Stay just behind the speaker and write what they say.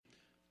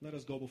Let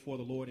us go before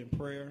the Lord in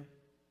prayer.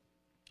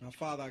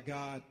 Father our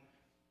God,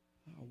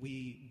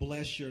 we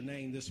bless your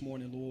name this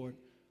morning, Lord,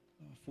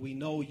 for we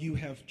know you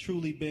have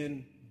truly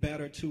been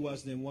better to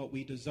us than what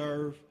we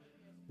deserve.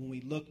 When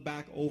we look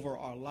back over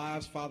our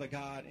lives, Father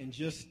God, and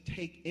just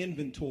take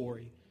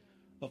inventory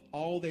of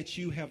all that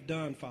you have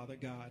done, Father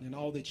God, and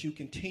all that you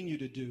continue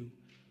to do,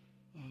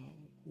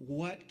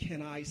 what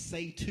can I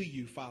say to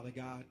you, Father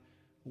God?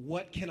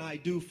 What can I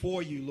do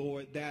for you,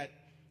 Lord, that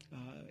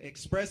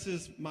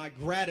expresses my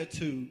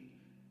gratitude,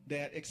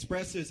 that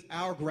expresses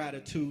our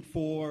gratitude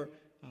for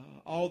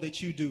all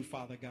that you do,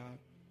 Father God.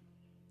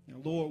 Now,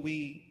 Lord,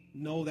 we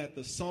know that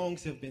the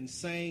songs have been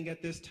sang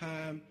at this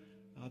time.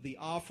 The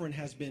offering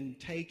has been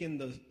taken.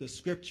 The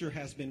scripture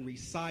has been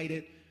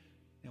recited.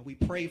 And we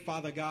pray,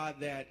 Father God,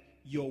 that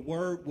your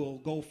word will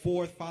go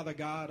forth, Father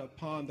God,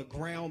 upon the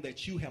ground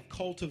that you have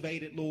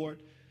cultivated, Lord.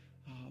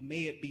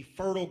 May it be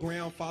fertile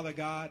ground, Father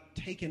God,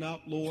 taken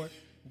up, Lord,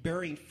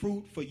 bearing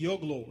fruit for your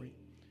glory.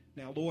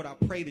 Now, Lord, I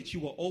pray that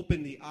you will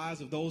open the eyes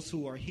of those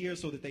who are here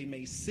so that they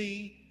may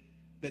see,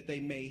 that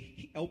they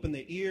may open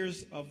the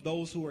ears of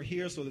those who are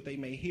here so that they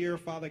may hear,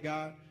 Father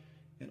God,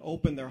 and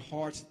open their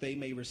hearts that they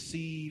may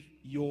receive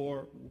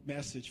your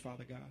message,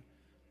 Father God.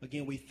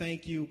 Again, we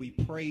thank you. We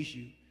praise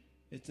you.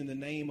 It's in the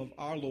name of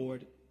our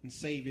Lord and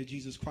Savior,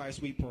 Jesus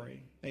Christ, we pray.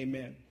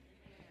 Amen.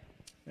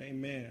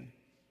 Amen.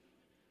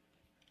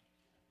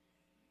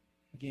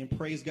 Again,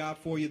 praise God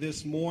for you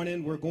this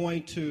morning. We're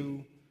going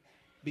to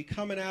be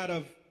coming out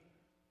of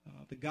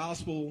the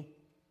Gospel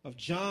of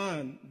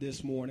John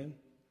this morning.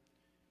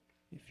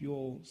 If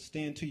you'll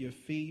stand to your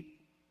feet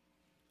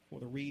for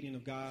the reading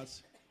of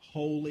God's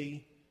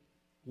holy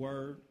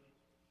word.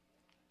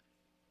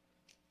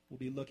 We'll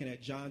be looking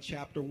at John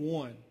chapter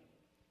 1,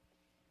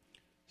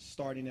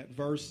 starting at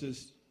verse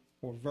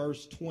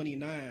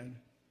 29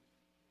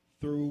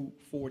 through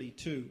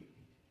 42.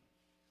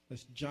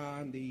 That's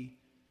John, the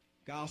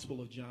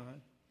Gospel of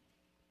John,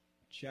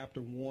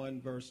 chapter 1,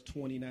 verse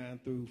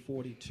 29 through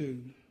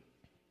 42.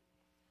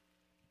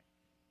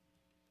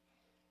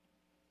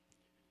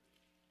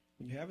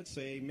 When you have it,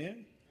 say amen.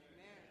 Amen.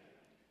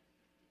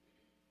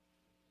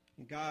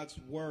 And God's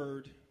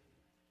word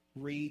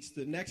reads,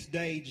 "The next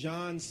day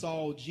John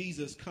saw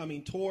Jesus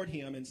coming toward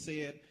him and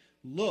said,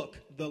 'Look,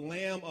 the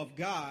Lamb of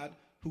God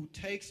who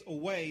takes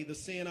away the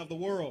sin of the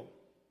world.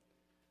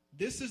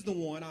 This is the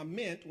one I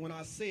meant when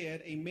I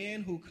said, a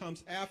man who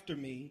comes after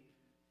me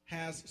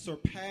has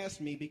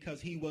surpassed me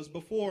because he was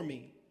before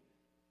me.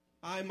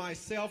 I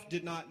myself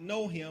did not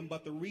know him,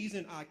 but the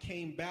reason I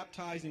came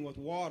baptizing with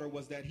water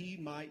was that he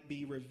might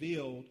be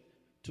revealed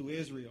to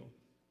Israel.'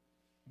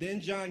 Then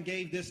John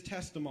gave this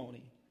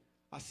testimony.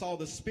 I saw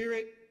the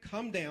Spirit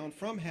come down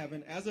from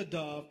heaven as a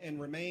dove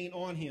and remain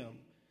on him.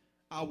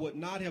 I would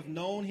not have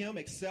known him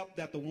except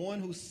that the one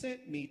who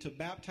sent me to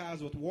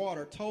baptize with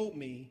water told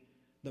me,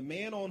 'The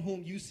man on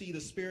whom you see the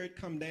Spirit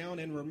come down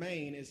and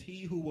remain is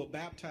he who will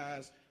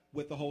baptize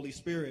with the Holy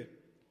Spirit.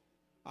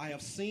 I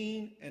have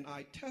seen and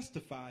I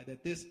testify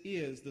that this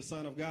is the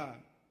Son of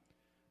God.'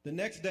 The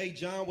next day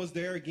John was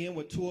there again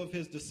with two of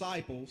his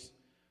disciples.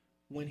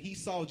 When he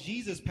saw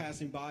Jesus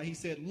passing by, he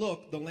said,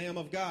 'Look, the Lamb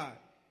of God.'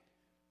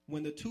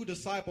 When the two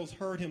disciples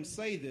heard him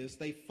say this,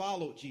 they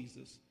followed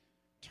Jesus.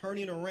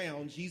 Turning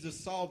around, Jesus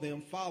saw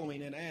them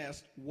following and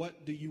asked,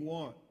 'What do you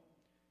want?'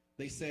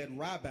 They said,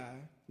 'Rabbi,'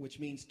 which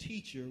means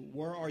teacher,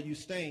 'where are you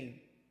staying?'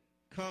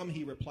 'Come,'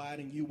 he replied,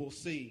 'and you will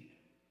see.'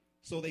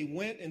 So they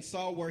went and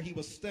saw where he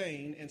was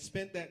staying and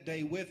spent that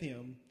day with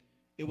him.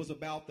 It was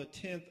about the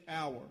 10th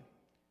hour.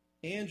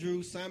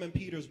 Andrew, Simon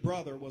Peter's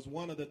brother, was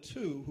one of the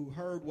two who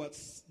heard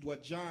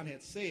what John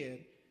had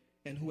said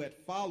and who had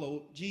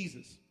followed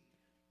Jesus.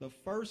 The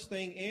first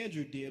thing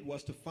Andrew did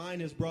was to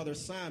find his brother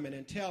Simon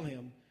and tell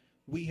him,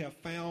 'We have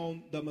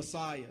found the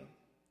Messiah,'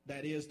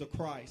 that is the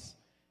Christ,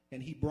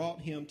 and he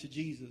brought him to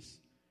Jesus.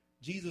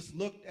 Jesus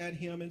looked at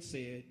him and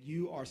said,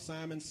 'You are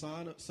Simon,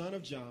 son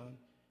of John.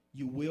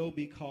 You will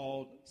be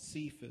called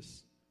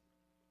Cephas.'"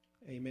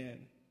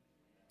 Amen.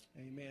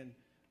 Amen.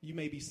 You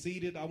may be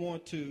seated. I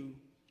want to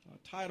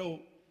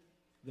title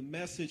the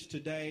message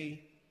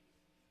today,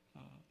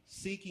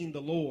 Seeking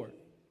the Lord.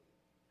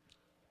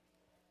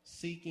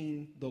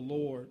 Seeking the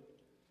Lord.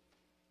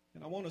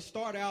 And I want to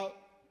start out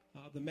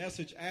the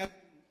message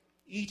asking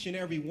each and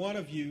every one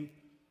of you,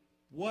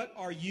 what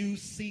are you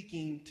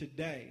seeking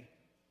today?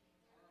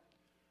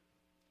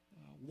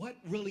 What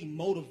really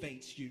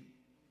motivates you?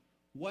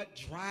 What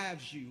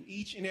drives you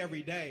each and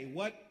every day?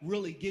 What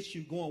really gets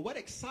you going? What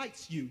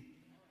excites you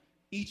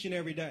each and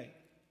every day?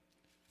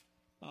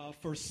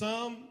 For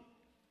some,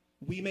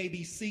 we may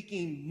be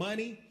seeking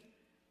money.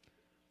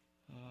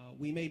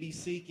 We may be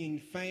seeking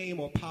fame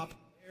or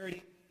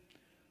popularity.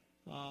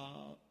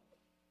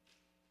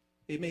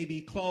 It may be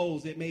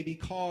clothes. It may be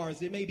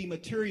cars. It may be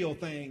material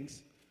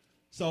things.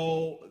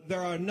 So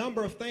there are a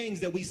number of things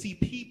that we see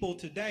people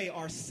today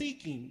are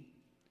seeking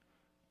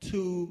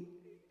to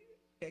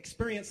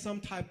experience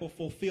some type of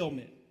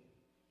fulfillment,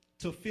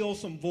 to fill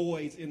some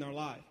voids in their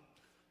life.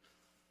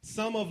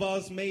 Some of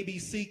us may be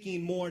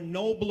seeking more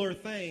nobler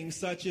things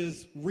such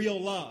as real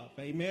love,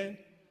 amen?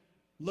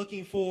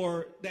 Looking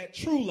for that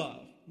true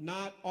love,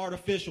 not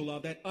artificial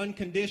love, that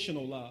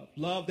unconditional love,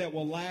 love that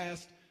will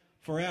last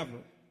forever.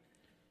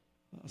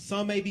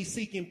 Some may be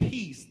seeking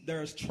peace.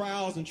 There's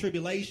trials and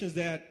tribulations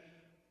that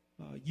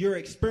you're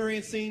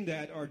experiencing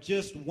that are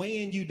just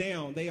weighing you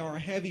down. They are a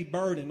heavy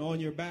burden on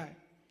your back.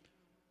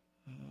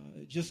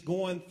 Just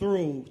going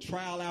through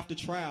trial after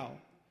trial.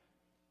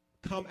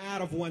 Come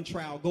out of one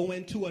trial, go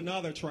into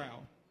another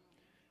trial.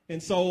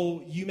 And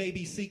so you may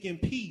be seeking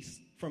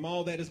peace from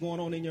all that is going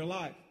on in your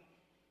life.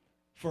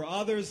 For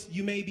others,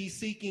 you may be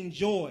seeking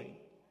joy.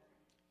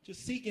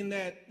 Just seeking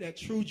that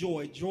true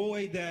joy,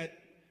 joy that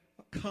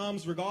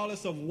comes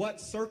regardless of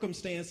what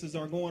circumstances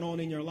are going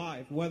on in your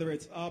life, whether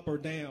it's up or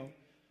down.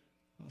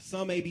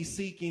 Some may be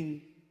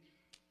seeking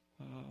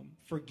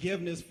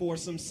forgiveness for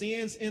some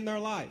sins in their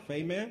life,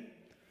 amen?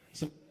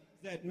 Some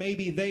things that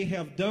maybe they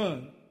have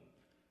done,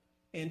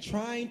 and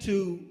trying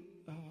to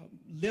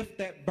lift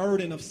that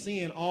burden of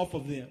sin off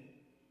of them.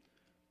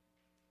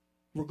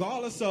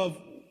 Regardless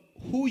of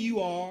who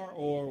you are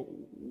or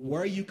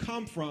where you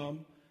come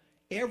from,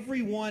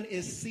 everyone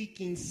is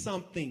seeking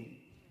something.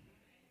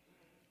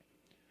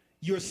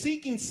 You're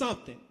seeking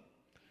something.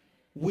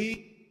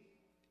 We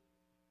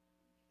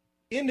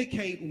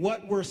indicate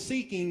what we're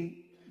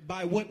seeking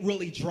by what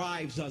really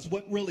drives us,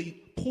 what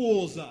really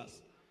pulls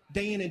us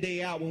day in and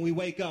day out when we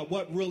wake up,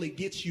 what really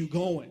gets you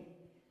going.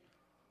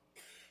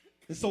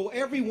 And so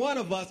every one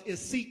of us is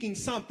seeking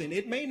something.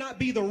 It may not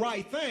be the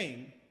right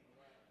thing,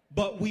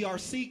 but we are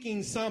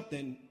seeking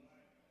something.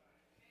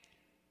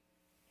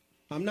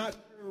 I'm not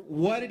sure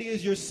what it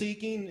is you're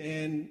seeking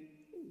and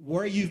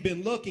where you've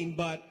been looking,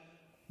 but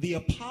the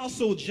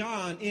Apostle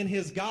John in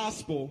his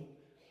gospel,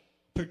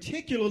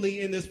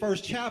 particularly in this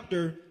first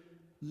chapter,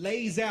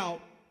 lays out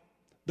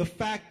the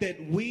fact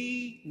that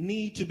we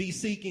need to be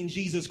seeking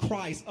Jesus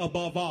Christ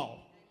above all.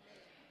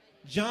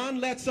 John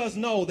lets us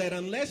know that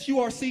unless you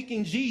are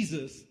seeking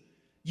Jesus,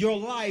 your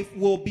life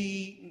will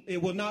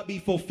not be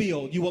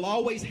fulfilled. You will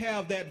always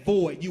have that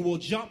void. You will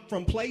jump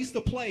from place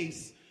to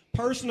place,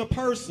 person to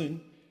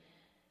person,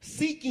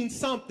 seeking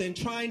something,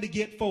 trying to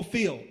get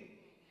fulfilled,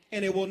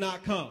 and it will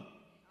not come.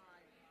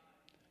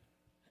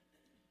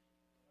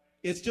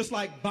 It's just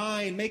like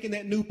making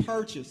that new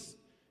purchase.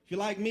 If you're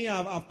like me,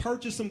 I've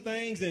purchased some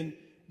things, and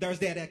there's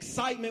that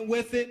excitement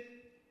with it,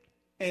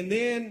 and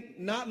then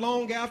not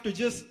long after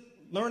just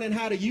learning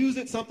how to use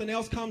it, something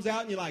else comes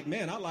out, and you're like,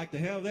 man, I'd like to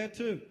have that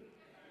too.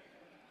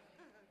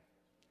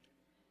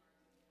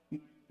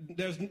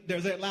 There's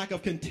that lack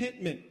of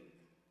contentment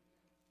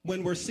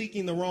when we're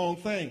seeking the wrong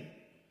thing.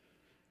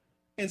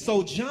 And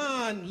so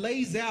John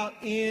lays out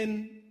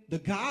in the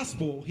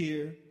gospel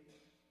here,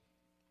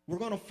 we're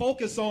going to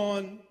focus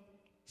on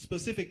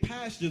specific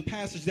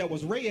passage that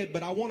was read,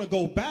 but I want to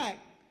go back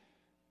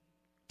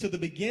to the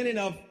beginning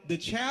of the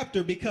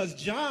chapter, because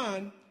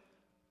John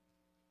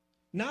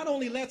not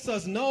only lets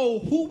us know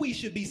who we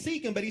should be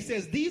seeking, but he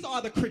says these are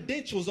the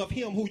credentials of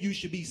him who you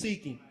should be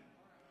seeking.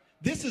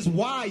 This is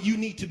why you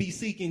need to be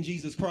seeking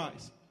Jesus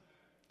Christ.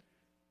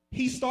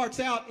 He starts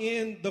out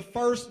in the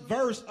first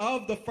verse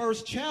of the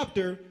first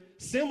chapter,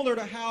 similar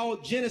to how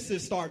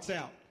Genesis starts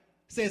out.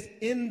 It says,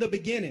 in the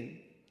beginning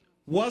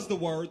was the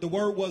Word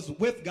was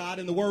with God,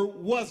 and the Word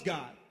was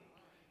God.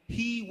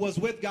 He was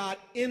with God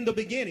in the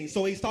beginning.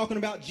 So he's talking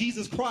about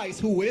Jesus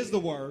Christ, who is the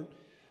Word.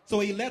 So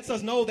he lets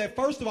us know that,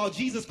 first of all,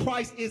 Jesus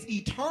Christ is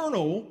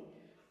eternal.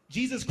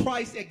 Jesus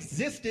Christ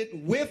existed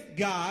with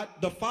God,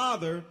 the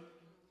Father,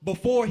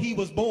 before he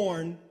was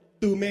born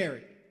through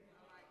Mary.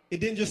 It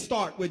didn't just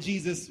start with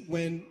Jesus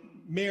when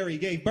Mary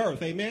gave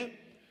birth. Amen?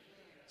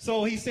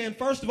 So he's saying,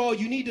 first of all,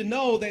 you need to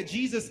know that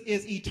Jesus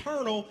is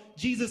eternal.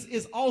 Jesus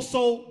is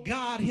also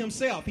God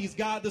himself. He's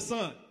God the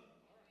Son.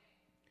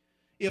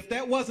 If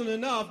that wasn't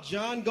enough,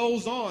 John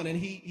goes on, and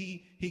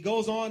he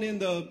goes on in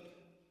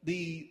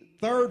the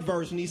third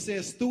verse, and he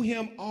says, through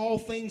him all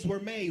things were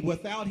made.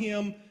 Without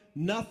him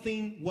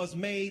nothing was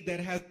made that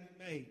has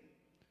been made.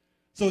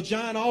 So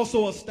John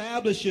also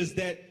establishes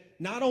that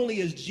not only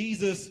is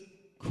Jesus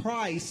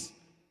Christ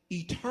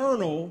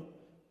eternal,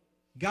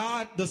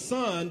 God the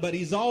Son, but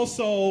he's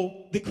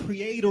also the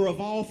creator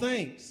of all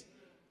things.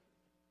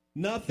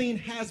 Nothing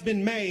has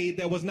been made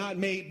that was not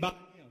made by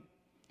him.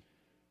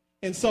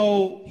 And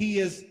so he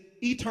is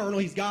eternal.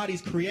 He's God.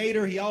 He's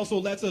creator. He also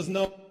lets us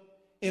know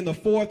in the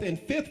fourth and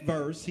fifth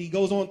verse, he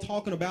goes on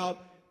talking about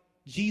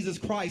Jesus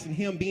Christ and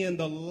him being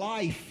the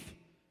life,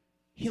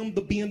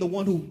 being the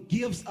one who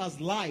gives us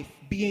life,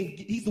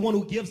 he's the one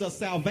who gives us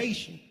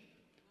salvation.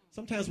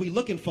 Sometimes we're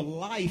looking for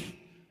life,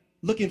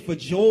 looking for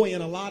joy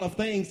in a lot of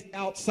things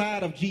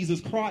outside of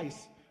Jesus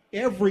Christ,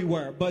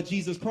 everywhere but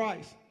Jesus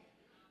Christ.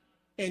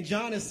 And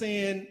John is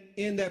saying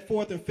in that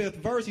fourth and fifth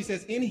verse, he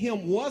says, in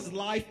him was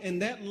life,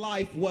 and that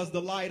life was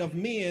the light of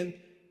men.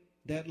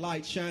 That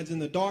light shines in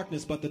the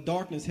darkness, but the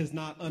darkness has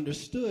not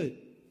understood.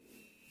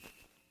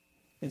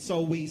 And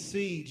so we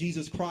see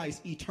Jesus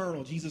Christ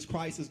eternal. Jesus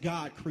Christ is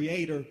God,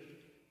 creator.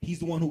 He's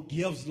the one who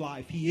gives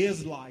life. He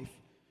is life.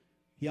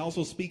 He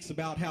also speaks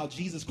about how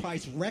Jesus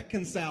Christ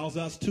reconciles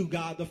us to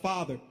God the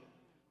Father.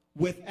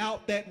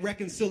 Without that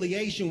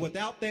reconciliation,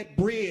 without that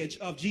bridge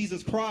of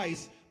Jesus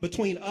Christ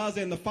between us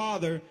and the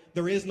Father,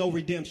 there is no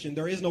redemption.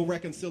 There is no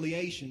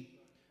reconciliation.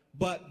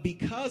 But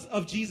because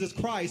of Jesus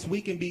Christ,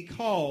 we can be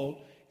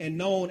called and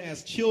known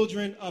as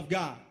children of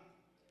God.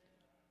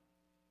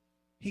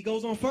 He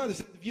goes on further.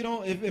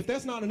 If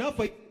that's not enough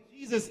for you,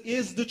 Jesus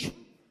is the truth.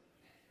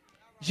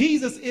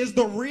 Jesus is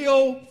the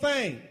real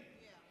thing.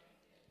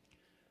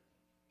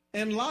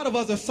 And a lot of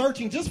us are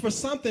searching just for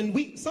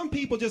something. Some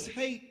people just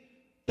hate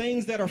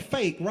things that are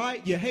fake,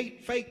 right? You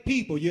hate fake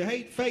people. You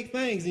hate fake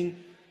things. And,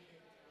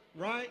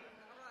 right?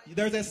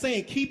 There's that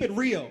saying, keep it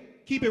real.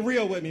 Keep it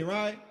real with me,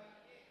 right?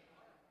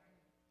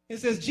 It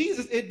says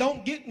Jesus, it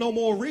don't get no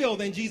more real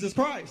than Jesus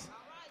Christ.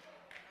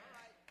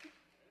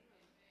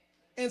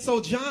 And so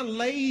John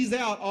lays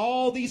out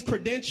all these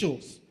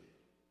credentials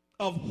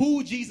of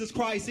who Jesus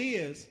Christ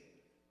is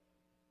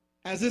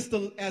as if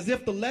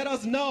to let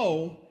us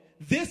know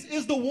this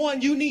is the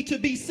one you need to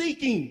be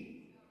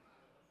seeking.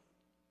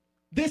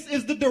 This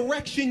is the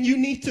direction you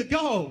need to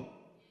go.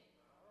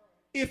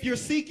 If you're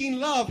seeking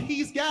love,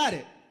 he's got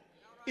it.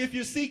 If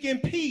you're seeking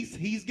peace,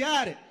 he's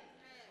got it.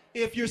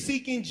 If you're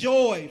seeking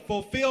joy,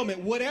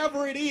 fulfillment,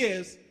 whatever it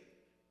is,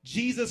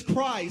 Jesus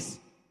Christ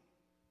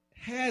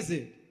has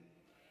it.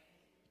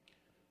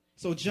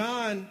 So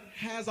John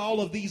has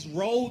all of these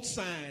road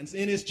signs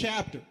in his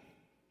chapter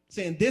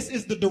saying this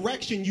is the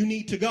direction you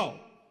need to go.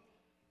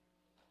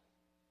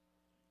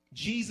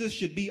 Jesus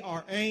should be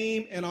our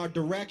aim and our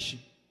direction.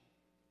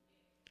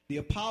 The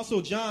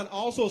Apostle John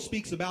also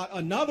speaks about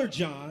another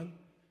John,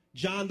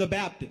 John the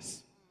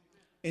Baptist.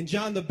 And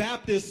John the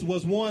Baptist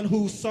was one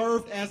who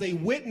served as a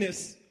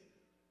witness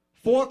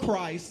for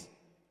Christ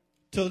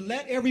to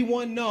let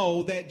everyone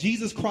know that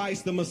Jesus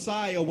Christ, the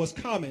Messiah, was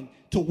coming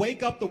to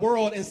wake up the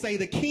world and say,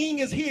 the King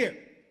is here.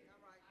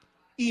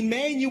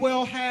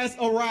 Emmanuel has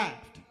arrived.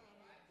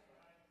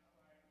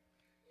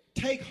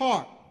 Take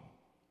heart.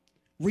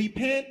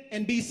 Repent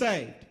and be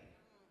saved.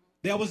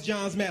 That was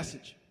John's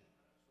message.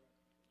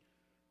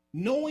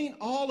 Knowing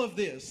all of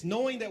this,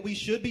 knowing that we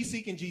should be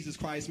seeking Jesus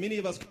Christ, many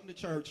of us come to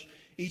church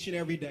each and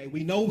every day.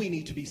 We know we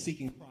need to be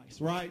seeking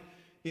Christ, right?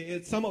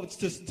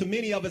 To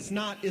many of us,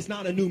 it's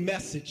not a new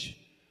message.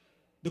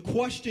 The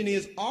question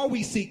is, are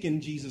we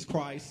seeking Jesus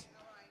Christ?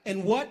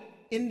 And what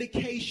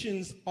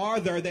indications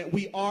are there that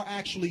we are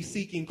actually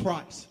seeking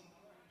Christ?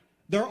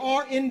 There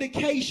are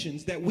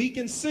indications that we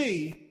can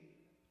see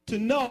to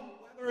know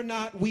whether or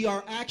not we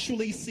are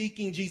actually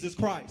seeking Jesus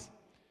Christ.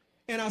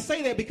 And I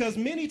say that because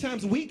many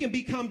times we can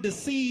become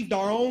deceived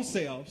our own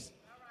selves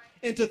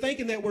into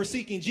thinking that we're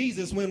seeking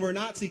Jesus when we're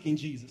not seeking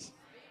Jesus.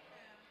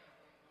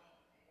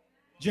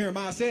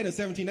 Jeremiah said in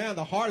 17:9,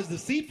 the heart is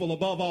deceitful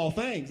above all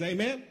things.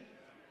 Amen.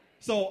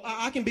 So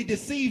I can be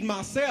deceived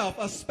myself,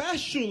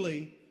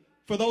 especially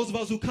for those of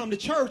us who come to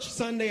church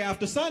Sunday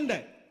after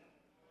Sunday.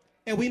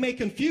 And we may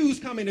confuse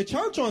coming to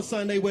church on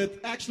Sunday with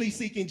actually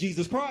seeking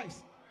Jesus Christ.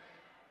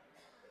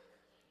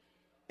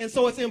 And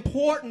so it's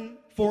important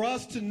for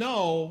us to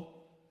know,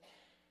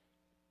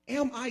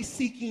 am I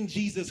seeking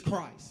Jesus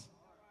Christ?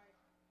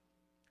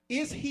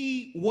 Is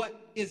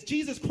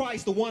Jesus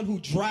Christ the one who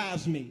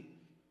drives me,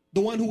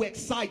 the one who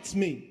excites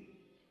me?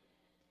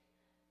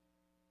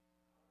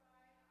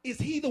 Is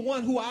he the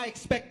one who I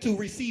expect to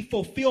receive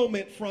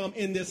fulfillment from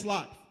in this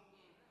life?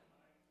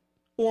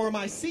 Or am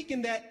I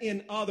seeking that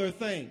in other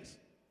things?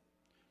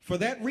 For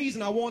that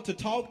reason, I want to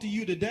talk to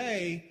you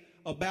today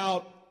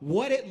about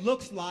what it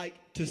looks like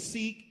to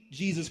seek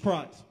Jesus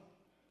Christ,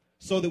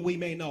 so that we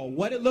may know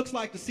what it looks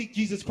like to seek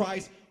Jesus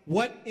Christ,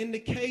 what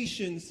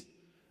indications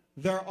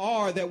there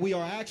are that we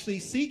are actually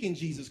seeking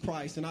Jesus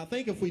Christ. And I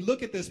think if we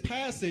look at this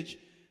passage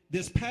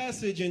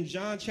in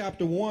John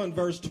chapter 1,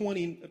 verse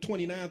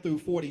 29 through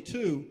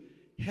 42,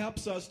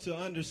 helps us to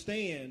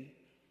understand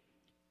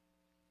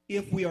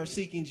if we are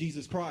seeking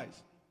Jesus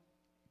Christ.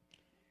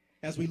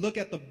 As we look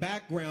at the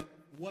background,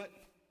 what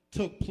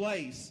took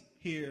place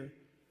here,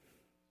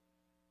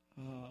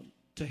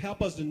 to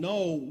help us to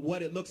know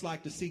what it looks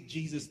like to seek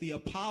Jesus, the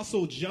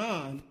Apostle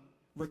John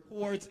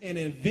records an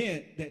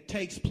event that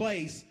takes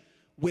place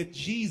with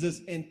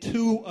Jesus and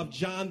two of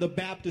John the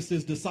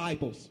Baptist's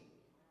disciples.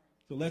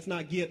 So let's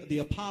not get the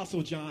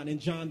Apostle John and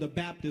John the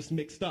Baptist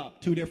mixed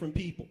up, two different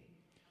people.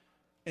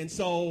 And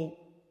so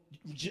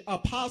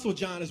Apostle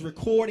John is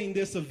recording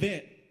this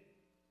event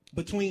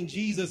between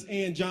Jesus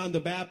and John the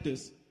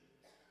Baptist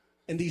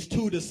and these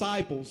two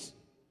disciples.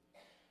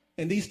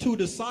 And these two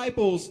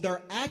disciples,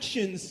 their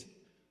actions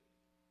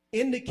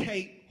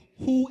indicate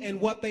who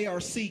and what they are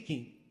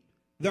seeking.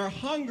 They're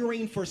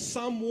hungering for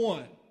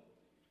someone.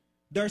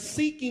 They're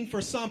seeking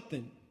for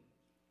something.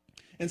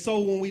 And so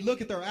when we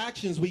look at their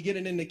actions, we get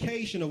an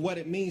indication of what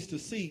it means to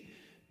seek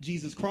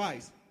Jesus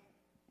Christ.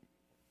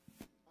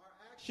 Our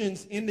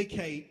actions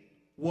indicate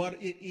what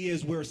it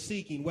is we're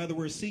seeking, whether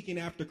we're seeking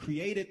after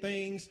created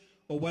things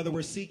or whether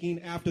we're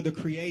seeking after the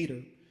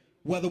Creator,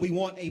 whether we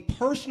want a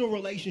personal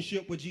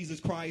relationship with Jesus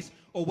Christ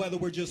or whether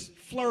we're just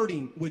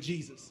flirting with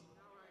Jesus.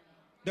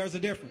 There's a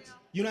difference.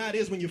 You know how it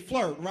is when you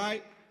flirt,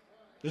 right?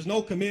 There's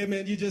no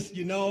commitment. You just,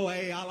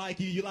 hey, I like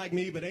you, you like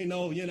me, but ain't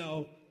no,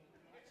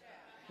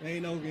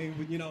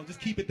 just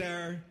keep it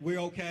there. We're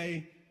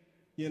okay.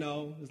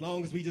 As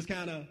long as we just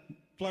kind of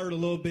flirt a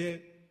little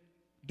bit.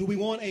 Do we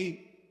want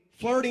a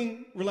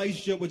flirting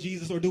relationship with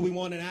Jesus, or do we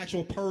want an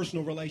actual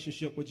personal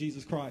relationship with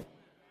Jesus Christ?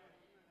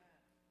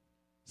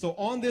 So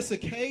on this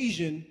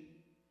occasion,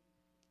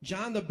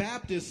 John the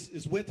Baptist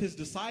is with his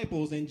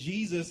disciples, and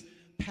Jesus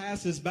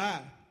passes by.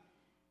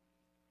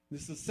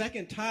 This is the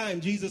second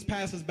time Jesus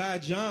passes by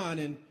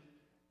John,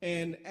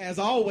 and as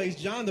always,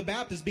 John the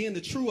Baptist, being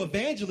the true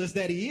evangelist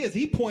that he is,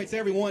 he points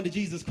everyone to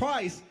Jesus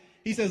Christ.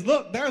 He says,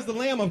 look, there's the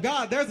Lamb of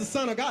God. There's the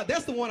Son of God.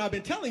 That's the one I've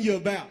been telling you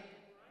about.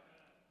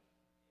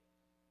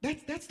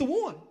 That's the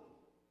one.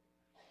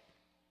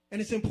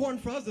 And it's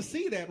important for us to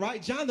see that,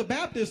 right? John the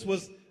Baptist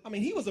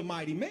he was a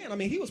mighty man.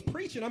 He was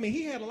preaching.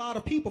 He had a lot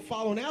of people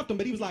following after him,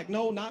 but he was like,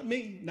 no, not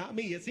me,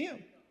 it's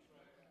him.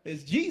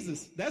 It's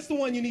Jesus. That's the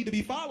one you need to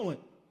be following.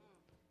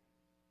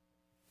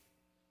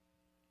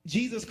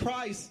 Jesus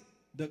Christ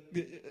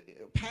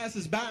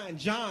passes by, and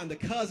John, the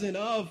cousin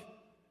of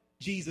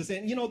Jesus.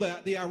 And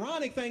the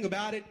ironic thing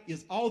about it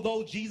is,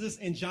 although Jesus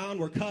and John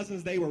were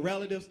cousins, they were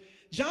relatives,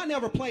 John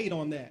never played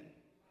on that.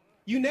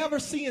 You never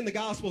see in the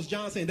Gospels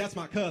John saying, that's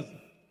my cousin.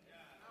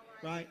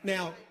 Right?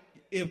 Now,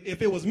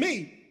 if it was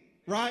me,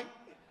 right,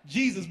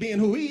 Jesus being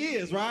who he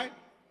is, right,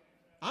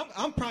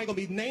 I'm probably going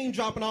to be name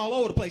dropping all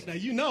over the place.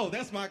 Now,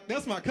 that's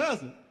my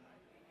cousin.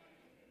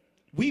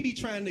 We be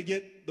trying to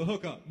get the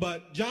hookup.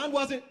 But John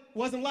wasn't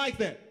like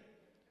that.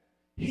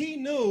 He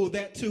knew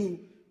that to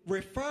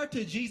refer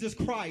to Jesus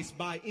Christ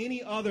by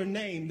any other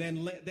name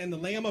than the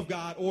Lamb of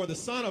God or the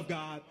Son of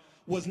God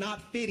was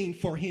not fitting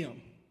for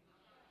him.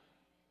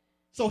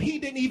 So he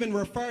didn't even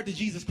refer to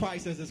Jesus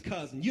Christ as his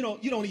cousin. You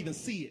don't even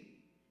see it.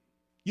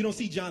 You don't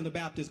see John the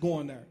Baptist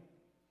going there.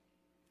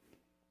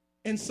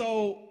 And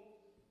so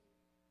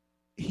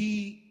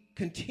he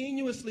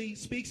continuously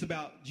speaks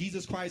about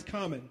Jesus Christ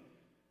coming.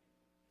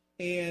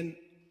 And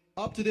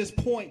up to this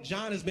point,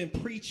 John has been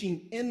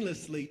preaching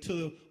endlessly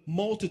to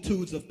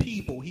multitudes of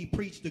people. He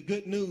preached the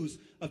good news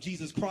of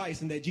Jesus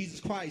Christ, and that Jesus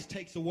Christ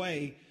takes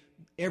away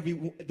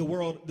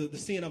the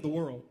sin of the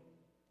world.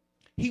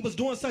 He was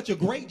doing such a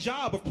great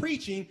job of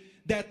preaching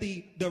that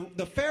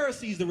the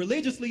Pharisees, the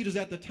religious leaders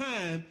at the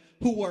time,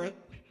 who were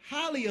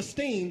highly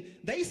esteemed,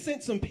 they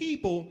sent some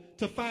people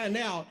to find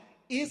out,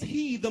 is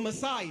he the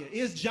Messiah?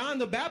 Is John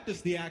the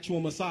Baptist the actual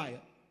Messiah?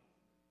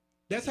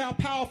 That's how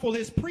powerful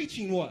his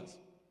preaching was.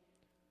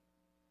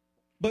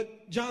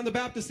 But John the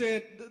Baptist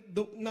said,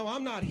 no,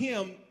 I'm not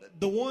him.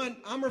 The one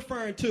I'm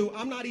referring to,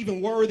 I'm not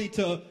even worthy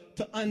to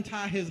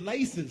untie his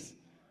laces.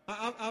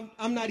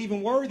 I'm not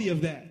even worthy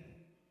of that.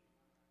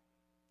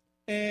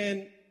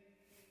 And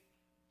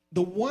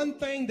the one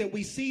thing that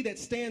we see that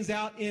stands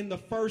out in the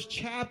first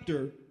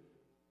chapter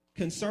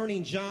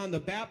concerning John the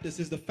Baptist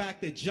is the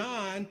fact that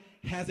John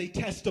has a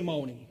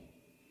testimony.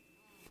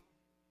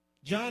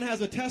 John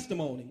has a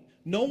testimony.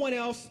 No one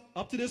else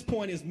up to this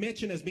point is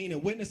mentioned as being a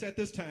witness at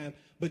this time,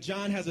 but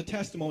John has a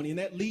testimony, and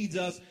that leads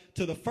us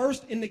to the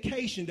first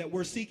indication that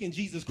we're seeking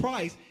Jesus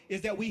Christ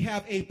is that we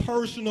have a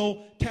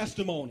personal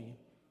testimony.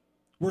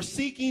 We're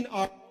seeking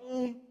our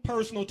own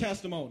personal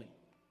testimony.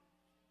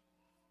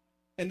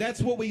 And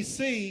that's what we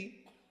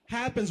see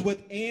happens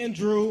with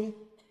Andrew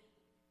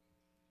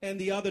and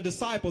the other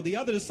disciple. The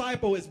other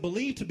disciple is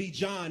believed to be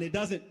John. It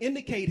doesn't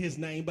indicate his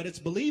name, but it's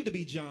believed to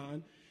be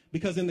John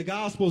because in the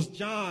Gospels,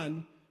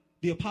 John,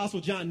 the Apostle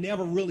John,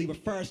 never really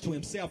refers to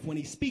himself when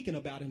he's speaking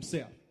about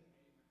himself.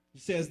 He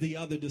says the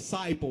other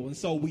disciple. And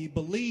so we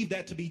believe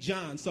that to be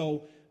John.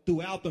 So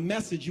throughout the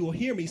message, you will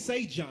hear me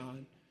say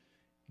John,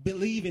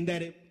 believing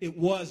that it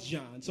was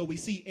John. So we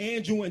see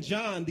Andrew and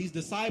John, these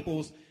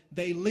disciples,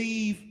 they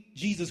leave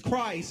Jesus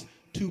Christ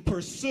to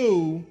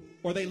pursue,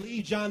 or they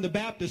leave John the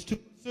Baptist to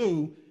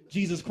pursue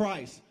Jesus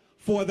Christ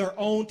for their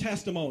own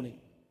testimony.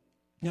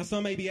 Now,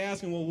 some may be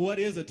asking, well, what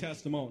is a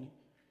testimony?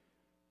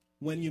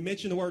 When you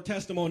mention the word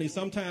testimony,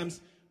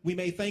 sometimes we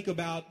may think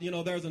about,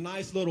 there's a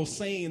nice little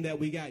saying that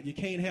we got. You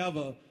can't have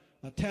a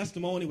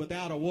testimony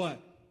without a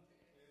what?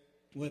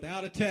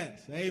 Without a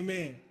test.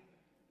 Amen.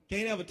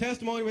 Can't have a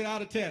testimony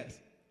without a test.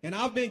 And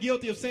I've been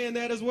guilty of saying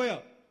that as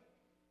well.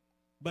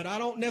 But I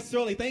don't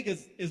necessarily think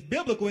it's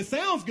biblical. It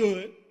sounds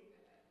good,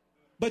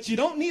 but you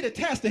don't need a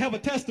test to have a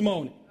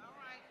testimony.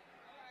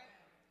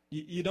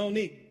 You don't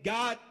need.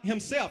 God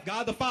himself,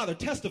 God the Father,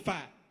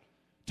 testified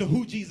to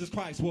who Jesus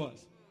Christ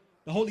was.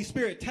 The Holy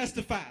Spirit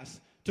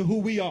testifies to who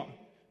we are.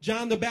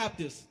 John the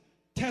Baptist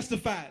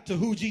testified to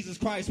who Jesus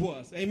Christ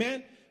was.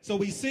 Amen? So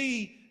we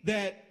see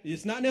that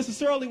it's not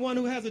necessarily one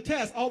who has a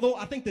test, although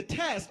I think the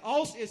test,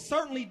 also, it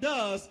certainly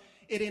does.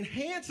 It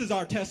enhances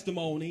our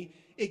testimony.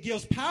 It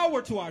gives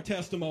power to our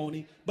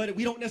testimony, but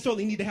we don't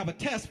necessarily need to have a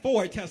test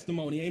for a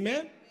testimony.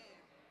 Amen?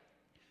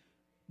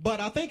 But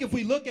I think if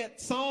we look at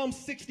Psalm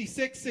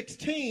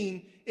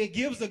 66:16, it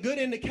gives a good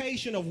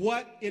indication of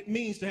what it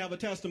means to have a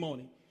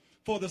testimony.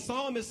 For the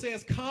psalmist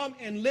says, come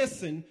and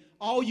listen,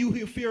 all you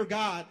who fear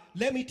God.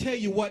 Let me tell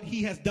you what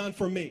he has done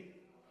for me.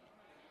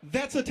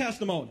 That's a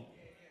testimony.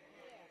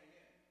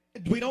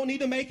 We don't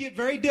need to make it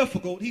very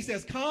difficult. He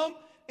says, come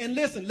and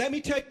listen. Let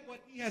me tell you what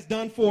he has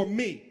done for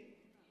me.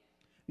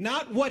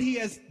 Not what he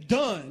has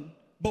done,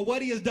 but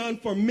what he has done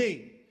for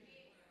me.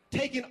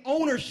 Taking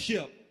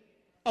ownership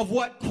of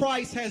what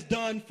Christ has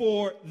done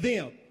for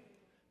them.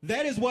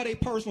 That is what a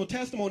personal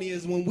testimony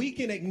is, when we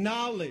can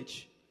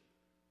acknowledge,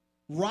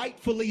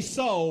 rightfully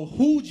so,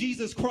 who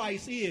Jesus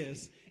Christ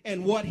is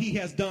and what he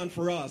has done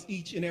for us,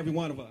 each and every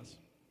one of us.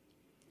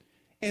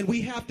 And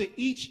we have to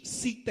each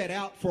seek that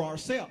out for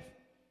ourselves.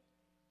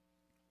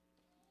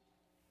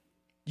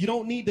 You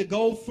don't need to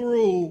go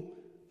through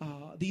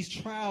these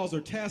trials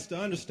or tests to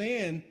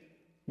understand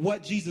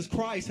what Jesus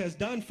Christ has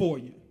done for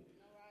you.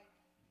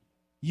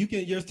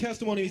 Your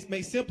testimony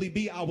may simply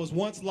be, I was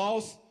once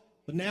lost,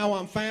 but now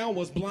I'm found,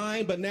 was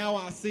blind, but now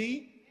I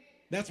see.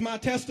 That's my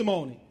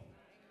testimony.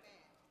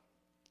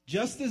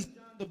 Just as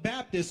John the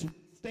Baptist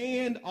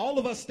all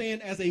of us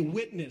stand as a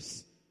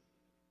witness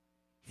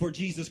for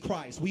Jesus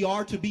Christ. We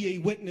are to be a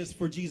witness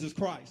for Jesus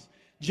Christ.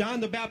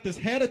 John the Baptist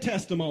had a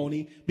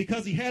testimony.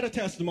 Because he had a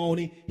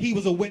testimony, he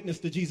was a witness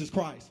to Jesus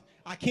Christ.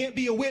 I can't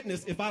be a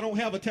witness if I don't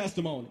have a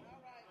testimony.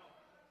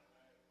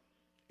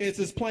 It's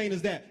as plain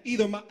as that.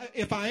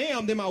 If I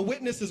am, then my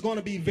witness is going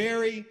to be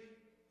very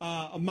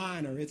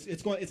minor.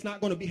 It's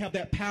not going to have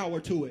that power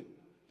to it.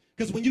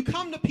 Because when you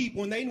come to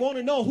people and they want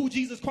to know who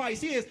Jesus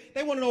Christ is,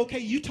 they want to know, okay,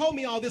 you told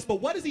me all this, but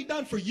what has he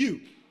done for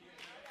you?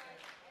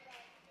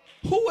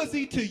 Who is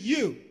he to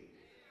you?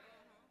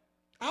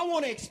 I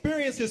want to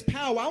experience his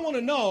power. I want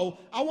to know.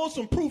 I want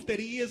some proof that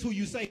he is who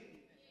you say.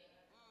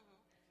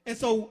 And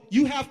so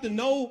you have to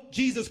know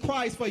Jesus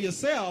Christ for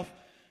yourself.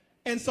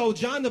 And so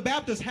John the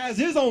Baptist has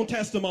his own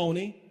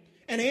testimony.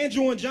 And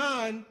Andrew and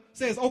John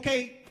says,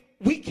 okay,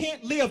 we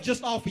can't live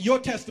just off of your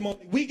testimony.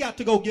 We got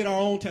to go get our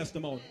own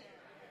testimony.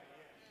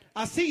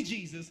 I see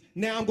Jesus.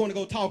 Now I'm going to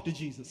go talk to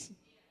Jesus.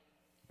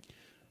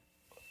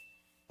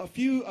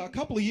 A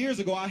couple of years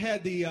ago, I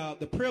had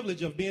the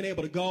privilege of being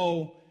able to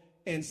go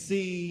and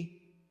see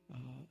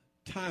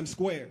Times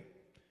Square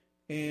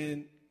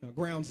and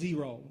Ground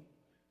Zero.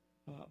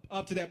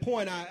 Up to that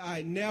point,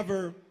 I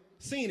never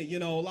seen it. You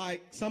know,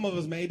 like some of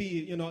us maybe,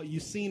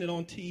 you've seen it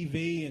on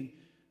TV, and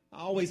I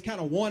always kind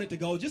of wanted to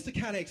go just to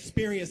kind of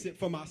experience it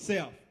for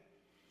myself.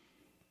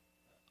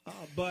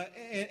 But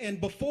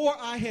before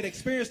I had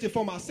experienced it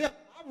for myself,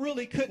 I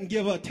really couldn't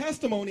give a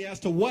testimony as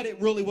to what it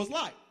really was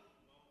like,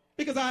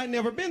 because I had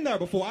never been there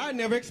before. I had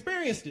never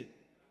experienced it.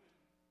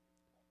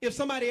 If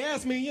somebody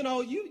asked me,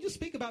 you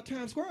speak about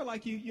Times Square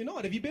like you know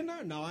it. Have you been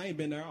there? No, I ain't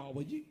been there. Oh,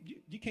 well,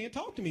 you can't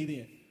talk to me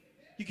then,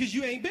 because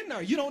you ain't been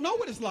there. You don't know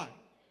what it's like.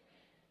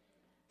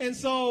 And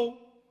so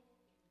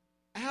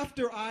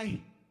after I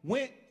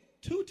went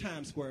to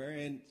Times Square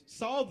and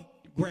saw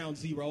Ground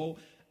Zero,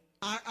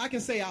 I can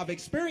say I've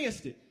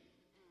experienced it.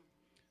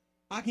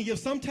 I can give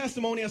some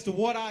testimony as to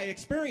what I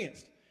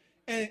experienced.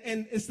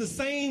 And it's the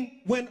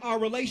same when our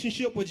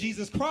relationship with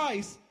Jesus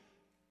Christ,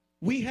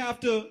 we have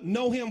to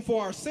know him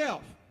for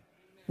ourselves.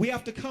 We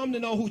have to come to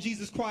know who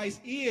Jesus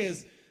Christ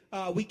is.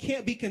 We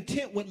can't be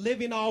content with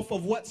living off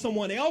of what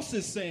someone else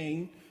is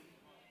saying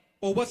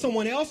or what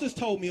someone else has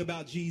told me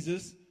about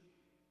Jesus.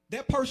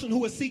 That person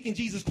who is seeking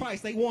Jesus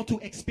Christ, they want to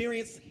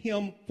experience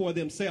him for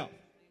themselves.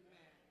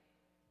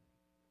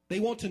 They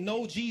want to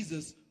know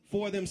Jesus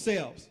for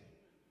themselves.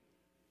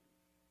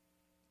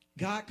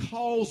 God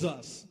calls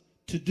us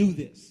to do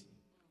this.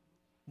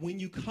 When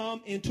you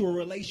come into a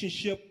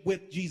relationship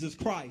with Jesus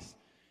Christ,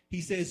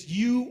 he says,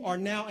 you are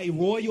now a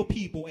royal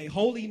people, a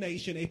holy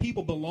nation, a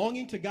people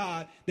belonging to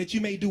God, that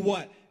you may do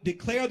what?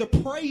 Declare the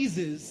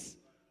praises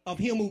of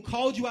him who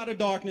called you out of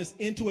darkness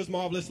into his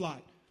marvelous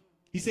light.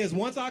 He says,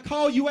 once I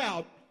call you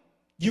out,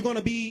 you're going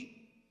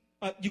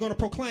to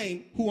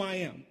proclaim who I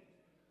am.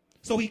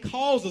 So he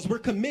calls us. We're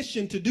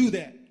commissioned to do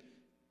that.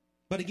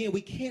 But again,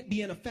 we can't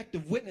be an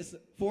effective witness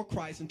for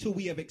Christ until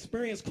we have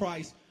experienced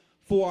Christ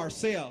for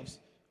ourselves.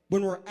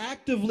 When we're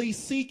actively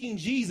seeking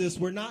Jesus,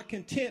 we're not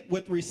content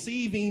with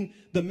receiving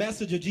the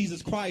message of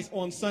Jesus Christ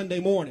on Sunday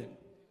morning.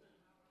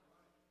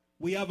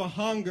 We have a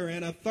hunger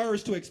and a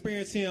thirst to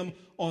experience him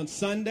on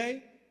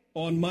Sunday,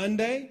 on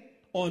Monday,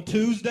 on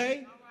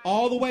Tuesday,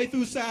 all the way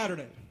through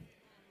Saturday.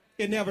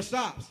 It never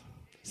stops.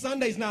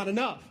 Sunday's not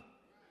enough.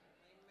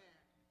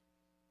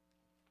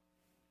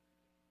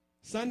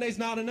 Sunday's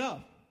not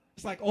enough.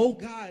 It's like, oh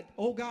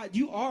God,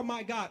 you are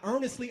my God.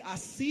 Earnestly I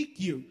seek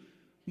you.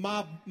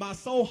 My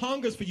soul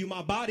hungers for you.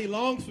 My body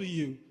longs for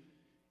you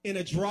in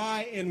a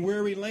dry and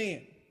weary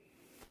land.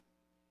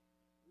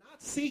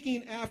 Not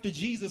seeking after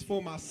Jesus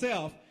for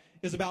myself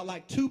is about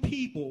like two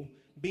people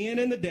being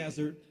in the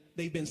desert.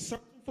 They've been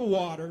searching for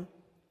water,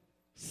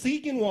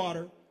 seeking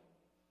water,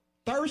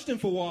 thirsting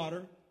for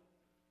water,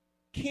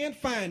 can't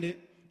find it.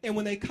 And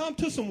when they come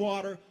to some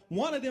water,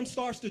 one of them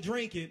starts to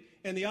drink it,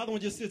 and the other one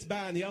just sits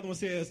by, and the other one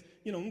says,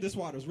 this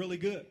water is really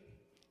good.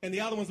 And the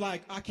other one's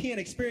like, I can't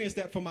experience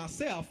that for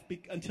myself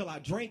until I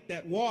drink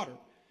that water.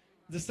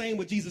 The same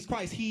with Jesus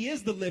Christ. He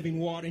is the living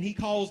water, and he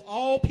calls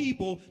all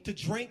people to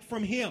drink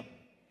from him. Amen.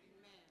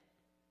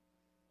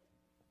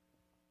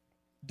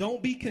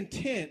 Don't be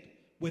content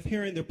with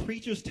hearing the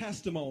preacher's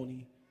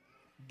testimony,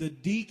 the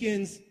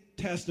deacon's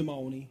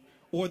testimony,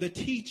 or the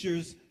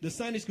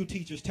Sunday school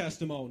teacher's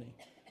testimony.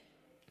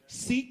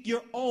 Seek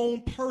your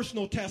own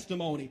personal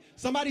testimony.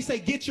 Somebody say,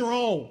 get your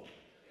own.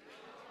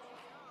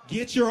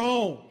 Get your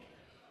own.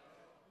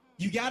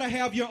 You got to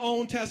have your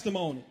own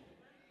testimony.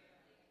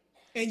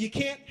 And you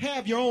can't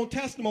have your own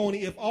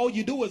testimony if all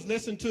you do is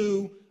listen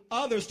to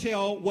others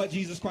tell what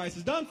Jesus Christ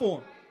has done for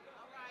them.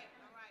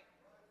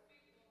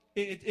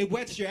 It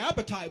whets your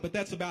appetite, but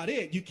that's about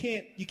it. You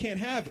can't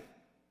have it.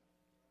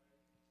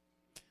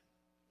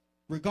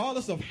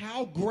 Regardless of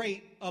how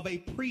great of a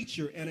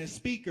preacher and a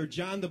speaker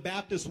John the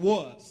Baptist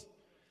was,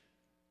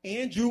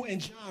 Andrew and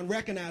John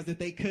recognized that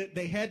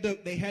they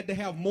had to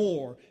have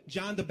more.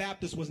 John the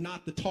Baptist was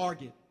not the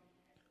target.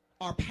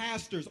 Our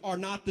pastors are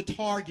not the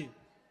target.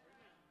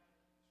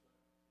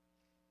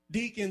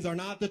 Deacons are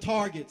not the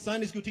target.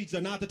 Sunday school teachers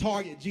are not the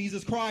target.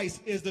 Jesus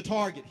Christ is the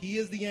target. He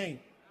is the aim.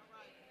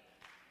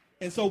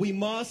 And so we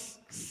must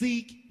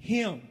seek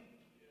him.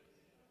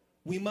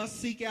 We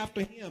must seek after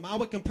him. I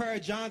would compare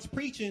John's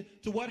preaching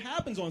to what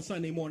happens on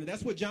Sunday morning.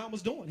 That's what John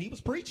was doing. He was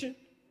preaching.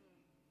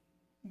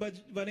 But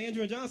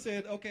Andrew and John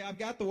said, okay, I've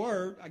got the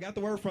word. I got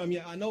the word from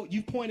you. I know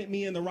you pointed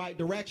me in the right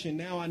direction.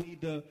 Now I need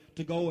to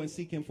go and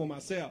seek him for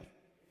myself.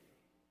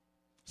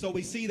 So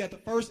we see that the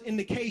first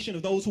indication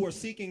of those who are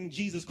seeking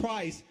Jesus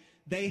Christ,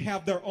 they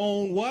have their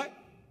own what?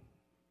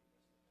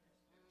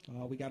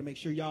 We got to make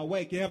sure y'all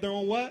awake. They have their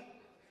own what?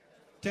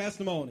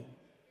 Testimony.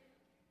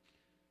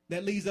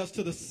 That leads us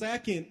to the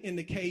second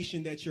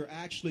indication that you're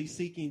actually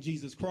seeking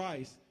Jesus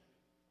Christ.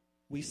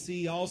 We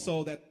see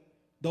also that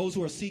those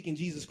who are seeking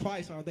Jesus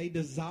Christ they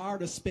desire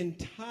to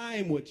spend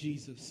time with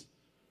Jesus.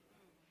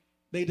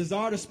 They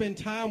desire to spend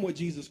time with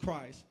Jesus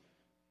Christ.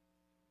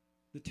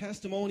 The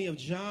testimony of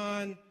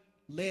John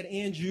led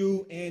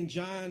Andrew and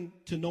John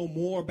to know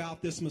more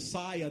about this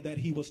Messiah that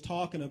he was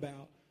talking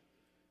about.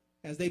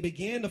 As they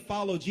began to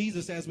follow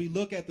Jesus, as we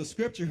look at the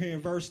scripture here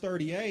in verse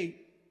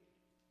 38,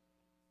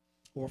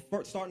 or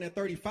starting at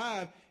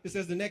 35, it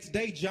says, the next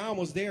day John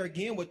was there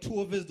again with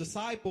two of his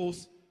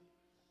disciples.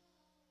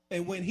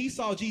 And when he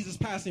saw Jesus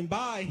passing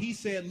by, he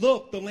said,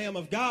 look, the Lamb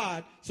of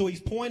God. So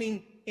he's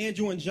pointing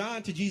Andrew and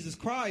John to Jesus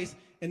Christ.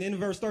 And then in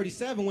verse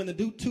 37, when the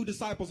two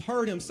disciples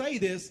heard him say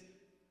this,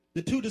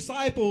 the two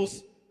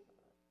disciples,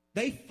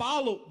 they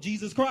followed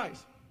Jesus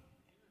Christ.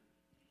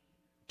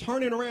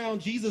 Turning around,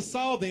 Jesus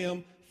saw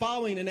them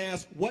following and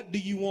asked, what do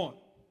you want?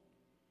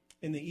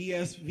 In the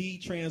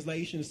ESV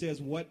translation, it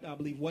says, what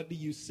do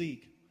you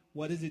seek?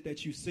 What is it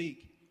that you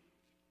seek?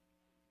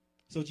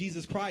 So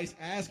Jesus Christ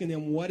asking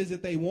them, what is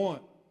it they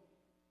want?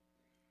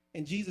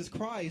 And Jesus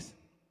Christ,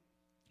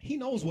 he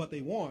knows what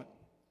they want.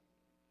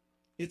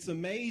 It's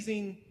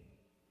amazing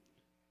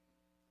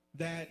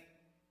that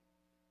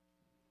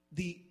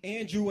the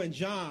Andrew and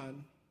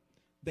John,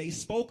 they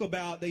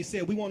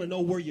said, we want to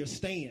know where you're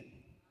staying.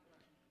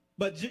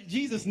 But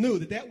Jesus knew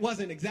that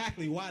wasn't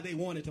exactly why they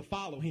wanted to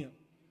follow him.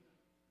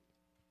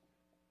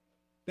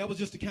 That was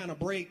just to kind of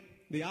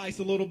break the ice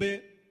a little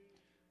bit.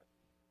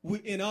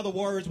 In other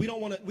words, we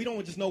don't want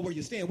to just know where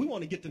you stand. We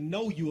want to get to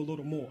know you a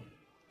little more.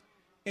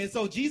 And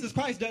so Jesus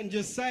Christ doesn't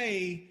just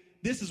say,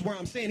 this is where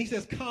I'm staying. He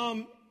says,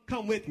 come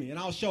with me and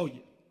I'll show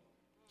you.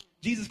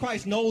 Jesus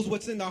Christ knows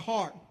what's in their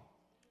heart.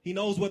 He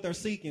knows what they're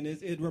seeking.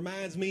 It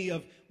reminds me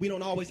of, we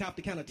don't always have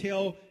to kind of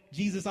tell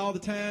Jesus all the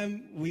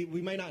time. We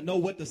may not know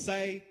what to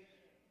say.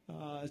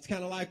 It's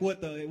kind of like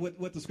what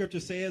the scripture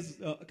says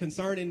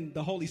concerning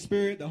the Holy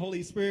Spirit. The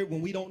Holy Spirit,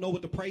 when we don't know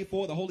what to pray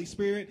for, the Holy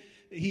Spirit,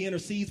 he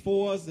intercedes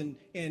for us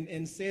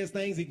and says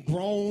things, he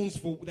groans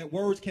for that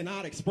words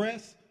cannot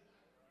express.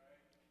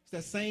 It's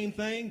that same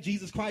thing.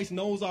 Jesus Christ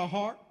knows our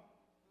heart.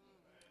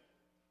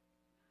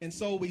 And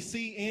so we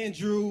see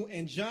Andrew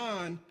and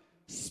John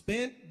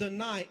spent the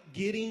night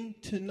getting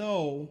to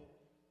know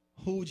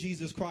who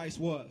Jesus Christ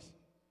was.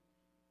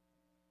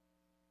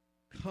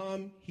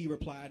 Come, he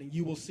replied, and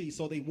you will see.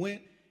 So they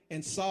went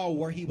and saw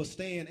where he was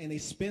staying, and they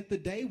spent the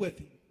day with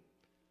him.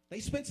 They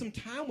spent some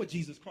time with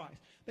Jesus Christ.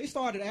 They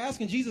started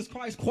asking Jesus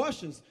Christ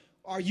questions.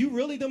 Are you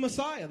really the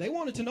Messiah? They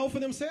wanted to know for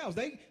themselves.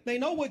 They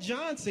know what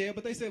John said,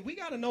 but they said, we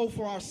got to know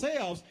for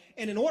ourselves.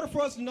 And in order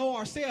for us to know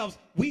ourselves,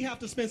 we have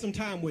to spend some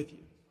time with you.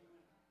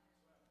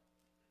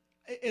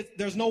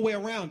 There's no way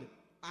around it.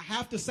 I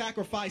have to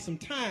sacrifice some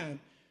time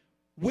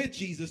with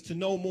Jesus to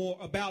know more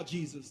about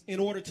Jesus in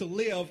order to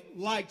live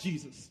like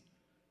Jesus.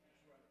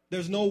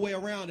 There's no way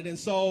around it. And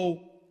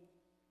so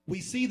we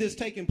see this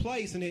taking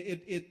place, and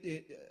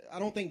I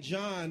don't think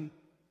John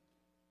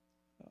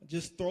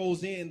just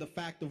throws in the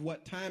fact of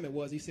what time it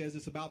was. He says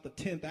it's about the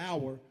 10th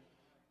hour,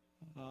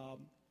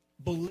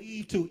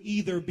 believed to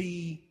either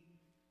be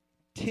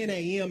 10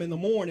 a.m. in the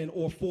morning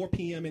or 4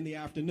 p.m. in the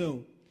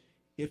afternoon.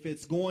 If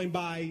it's going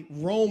by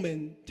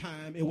Roman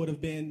time, it would have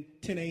been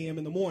 10 a.m.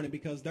 in the morning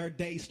because their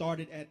day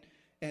started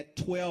at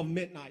 12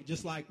 midnight,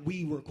 just like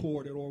we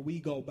recorded or we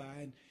go by.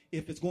 And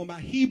if it's going by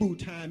Hebrew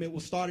time, it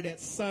was started at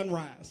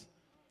sunrise,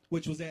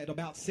 which was at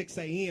about 6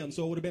 a.m.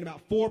 So it would have been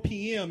about 4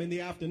 p.m. in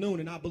the afternoon.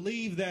 And I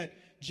believe that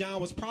John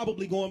was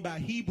probably going by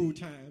Hebrew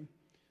time.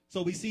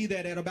 So we see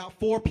that at about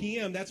 4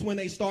 p.m., that's when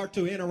they start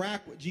to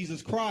interact with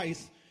Jesus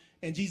Christ.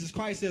 And Jesus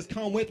Christ says,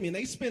 come with me. And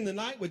they spend the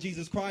night with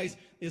Jesus Christ.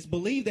 It's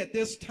believed that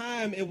this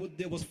time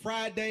it was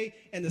Friday,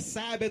 and the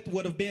Sabbath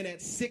would have been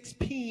at 6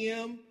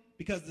 p.m.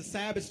 because the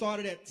Sabbath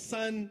started at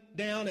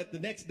sundown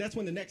that's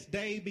when the next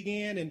day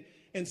began.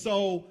 And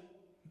so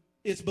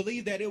it's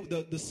believed that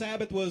the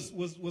Sabbath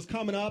was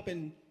coming up,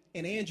 and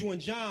Andrew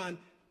and John,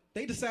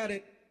 they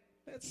decided,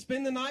 let's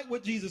spend the night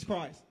with Jesus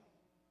Christ.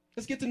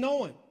 Let's get to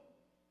know him.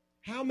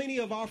 How many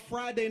of our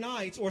Friday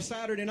nights or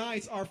Saturday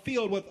nights are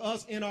filled with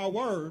us in our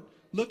word,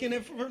 looking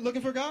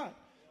for God,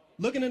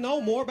 looking to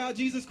know more about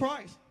Jesus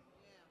Christ?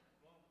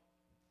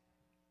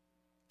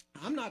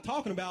 I'm not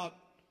talking about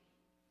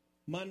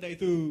Monday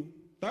through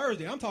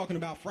Thursday. I'm talking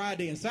about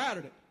Friday and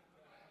Saturday,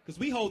 because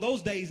we hold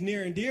those days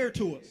near and dear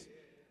to us.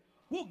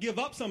 We'll give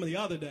up some of the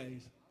other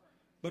days,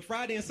 but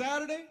Friday and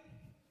Saturday,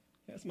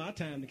 that's my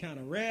time to kind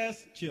of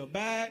rest, chill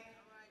back,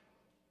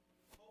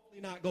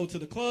 hopefully not go to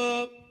the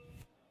club.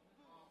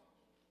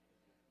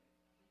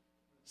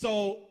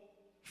 So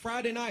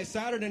Friday night,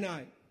 Saturday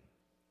night,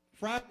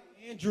 Friday,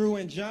 Andrew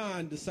and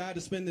John decide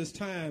to spend this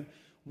time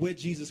with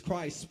Jesus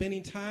Christ,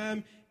 spending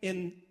time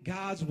in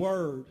God's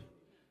word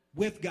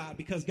with God,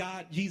 because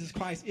Jesus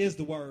Christ is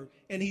the word.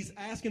 And he's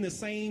asking the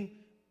same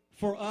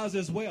for us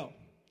as well,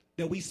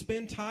 that we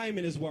spend time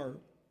in his word.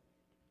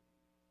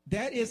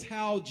 That is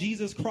how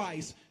Jesus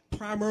Christ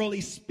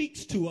primarily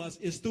speaks to us,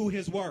 is through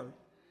his word.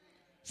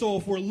 So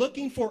if we're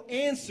looking for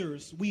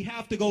answers, we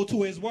have to go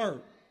to his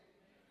word.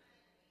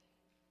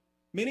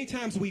 Many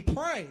times we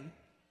pray,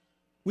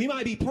 we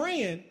might be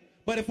praying,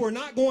 but if we're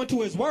not going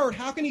to his word,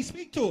 how can he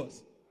speak to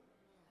us?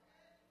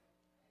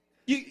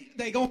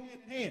 They go hand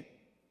in hand.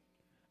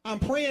 I'm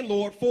praying,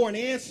 Lord, for an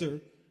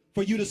answer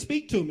for you to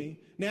speak to me.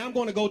 Now I'm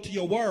going to go to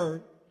your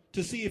word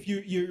to see if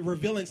you're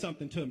revealing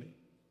something to me.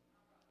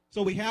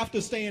 So we have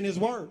to stay in his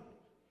word.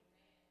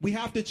 We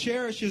have to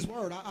cherish his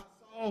word. I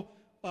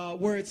saw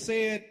where it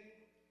said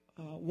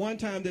one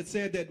time that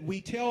said that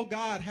we tell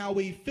God how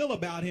we feel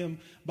about him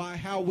by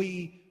how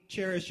we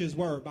cherish his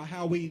word, by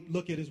how we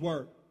look at his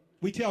word.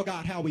 We tell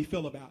God how we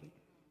feel about it.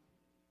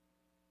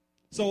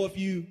 So if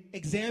you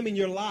examine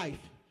your life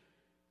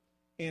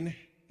and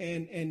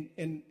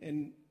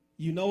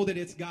you know that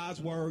it's God's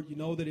word, you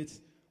know that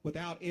it's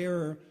without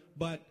error,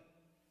 but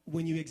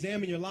when you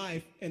examine your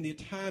life and the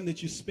time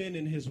that you spend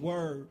in his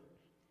word,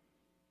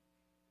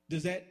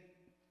 does that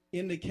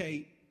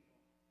indicate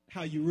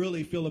how you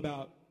really feel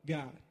about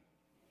God?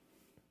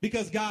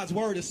 Because God's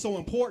word is so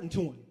important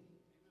to him.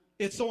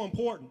 It's so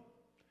important.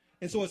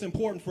 And so it's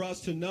important for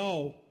us to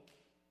know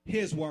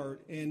his word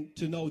and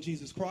to know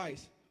Jesus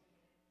Christ.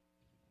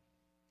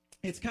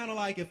 It's kind of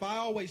like if I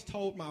always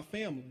told my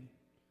family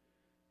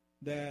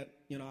that,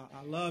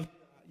 I love,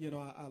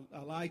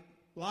 I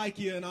like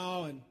you and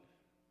all,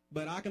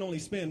 but I can only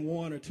spend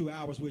 1 or 2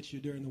 hours with you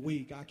during the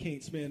week. I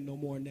can't spend no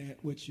more than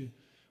that with you.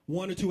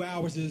 1 or 2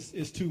 hours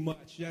is too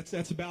much.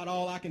 That's about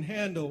all I can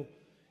handle.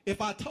 If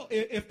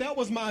that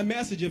was my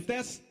message, if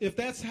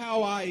that's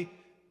how I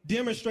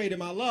demonstrated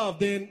my love,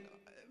 then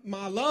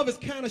my love is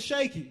kind of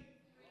shaky.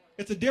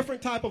 It's a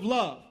different type of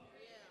love.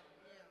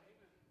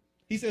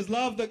 He says,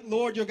 love the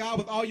Lord your God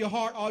with all your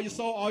heart, all your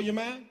soul, all your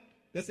mind.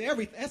 That's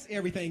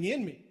everything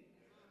in me.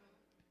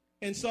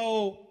 And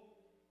so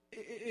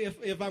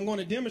if I'm going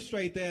to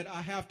demonstrate that,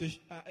 I have to,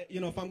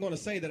 if I'm going to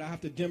say that, I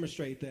have to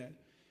demonstrate that.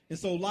 And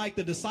so like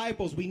the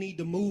disciples, we need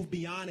to move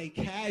beyond a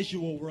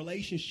casual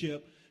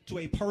relationship to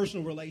a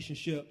personal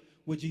relationship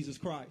with Jesus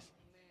Christ.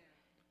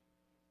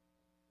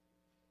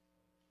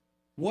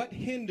 What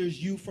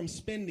hinders you from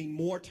spending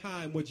more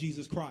time with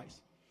Jesus Christ?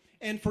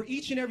 And for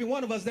each and every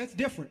one of us, that's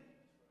different.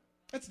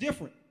 That's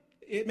different.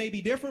 It may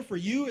be different for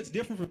you. It's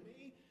different for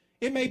me.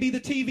 It may be the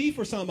TV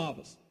for some of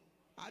us.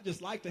 I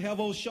just like to have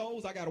those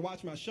shows. I got to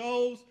watch my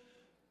shows.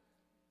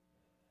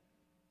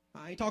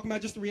 I ain't talking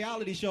about just the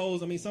reality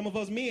shows. I mean, some of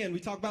us men, we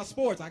talk about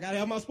sports. I got to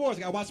have my sports.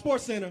 I got to watch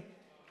Sports Center.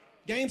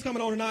 Game's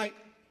coming on tonight.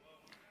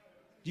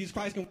 Jesus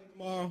Christ can win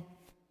tomorrow. Word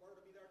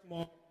will be there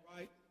tomorrow,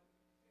 right?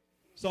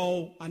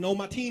 So I know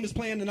my team is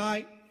playing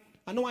tonight.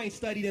 I know I ain't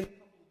studied in a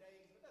couple of days,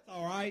 but that's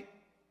all right.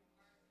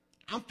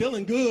 I'm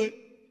feeling good.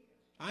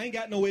 I ain't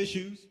got no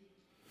issues.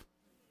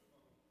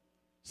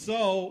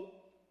 So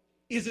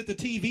is it the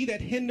TV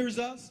that hinders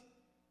us?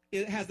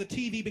 Has the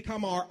TV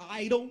become our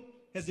idol?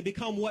 Has it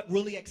become what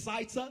really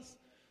excites us?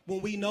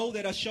 When we know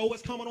that a show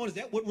is coming on, is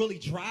that what really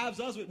drives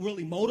us, what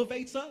really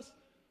motivates us?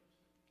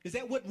 Is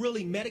that what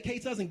really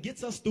medicates us and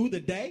gets us through the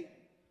day?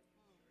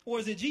 Or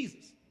is it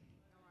Jesus?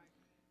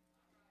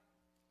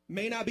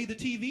 May not be the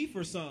TV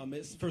for some.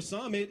 For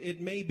some,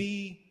 it may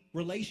be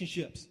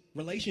relationships.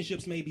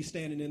 Relationships may be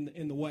standing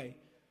in the way.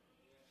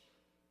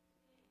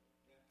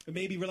 It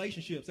may be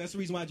relationships. That's the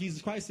reason why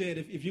Jesus Christ said,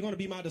 if you're going to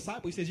be my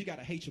disciple, he says you got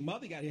to hate your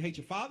mother, you got to hate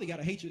your father, you got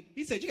to hate your...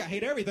 He said you got to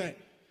hate everything.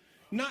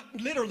 Not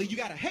literally you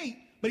got to hate,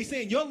 but he's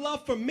saying your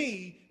love for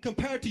me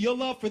compared to your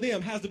love for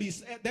them has to be...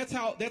 That's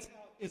how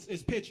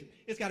it's pictured.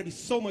 It's got to be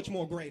so much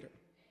more greater.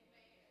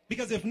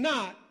 Because if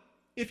not,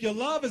 if your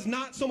love is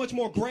not so much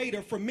more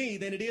greater for me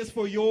than it is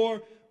for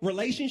your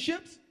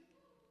relationships,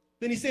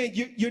 then he's saying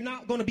you're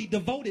not going to be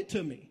devoted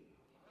to me.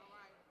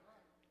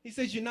 He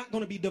says you're not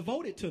going to be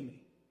devoted to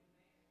me.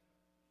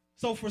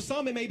 So for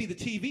some, it may be the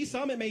TV.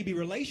 Some, it may be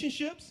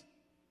relationships.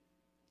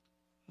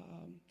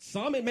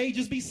 Some, it may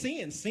just be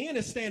sin. Sin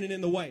is standing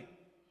in the way.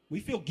 We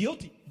feel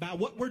guilty by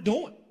what we're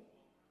doing.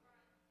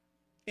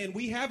 And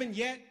we haven't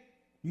yet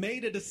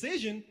made a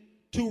decision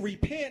to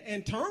repent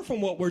and turn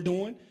from what we're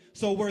doing.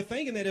 So we're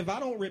thinking that if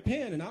I don't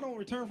repent and I don't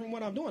return from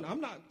what I'm doing,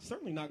 I'm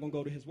certainly not going to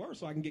go to his word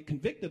so I can get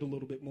convicted a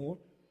little bit more.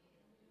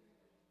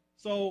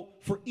 So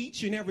for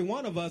each and every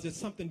one of us, it's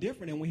something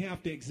different, and we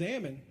have to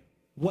examine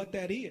what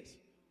that is.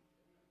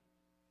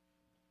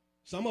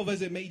 Some of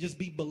us, it may just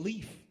be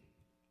belief.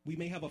 We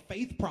may have a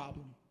faith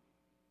problem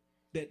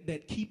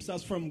that keeps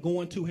us from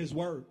going to his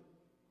word.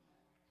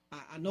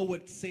 I know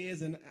what it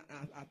says, and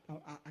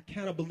I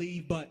kind of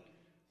believe, but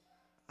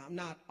I'm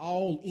not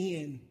all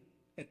in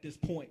at this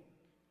point.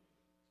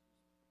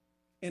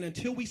 And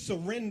until we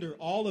surrender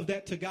all of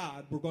that to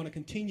God, we're going to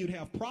continue to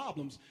have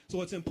problems.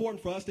 So it's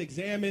important for us to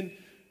examine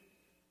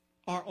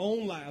our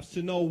own lives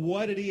to know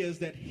what it is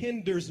that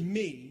hinders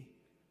me,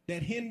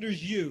 that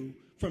hinders you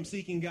from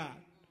seeking God.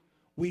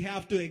 We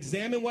have to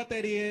examine what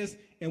that is,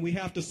 and we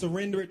have to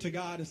surrender it to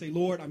God and say,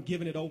 Lord, I'm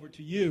giving it over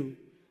to you.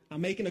 I'm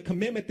making a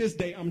commitment this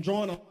day. I'm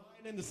drawing a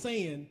line in the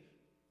sand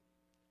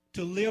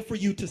to live for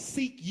you, to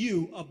seek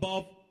you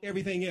above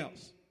everything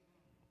else.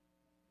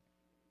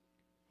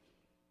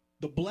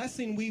 The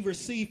blessing we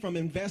receive from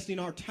investing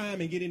our time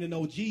and getting to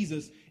know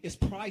Jesus is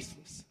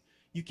priceless.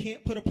 You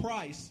can't put a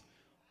price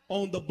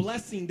on the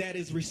blessing that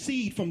is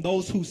received from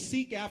those who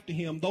seek after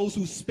him, those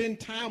who spend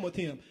time with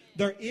him.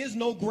 There is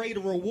no greater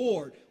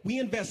reward. We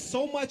invest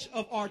so much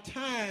of our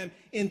time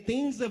in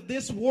things of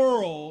this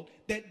world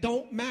that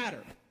don't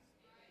matter.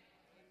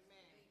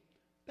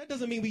 That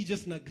doesn't mean we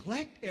just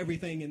neglect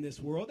everything in this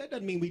world. That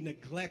doesn't mean we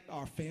neglect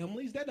our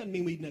families. That doesn't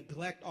mean we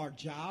neglect our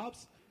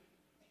jobs.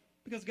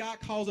 Because God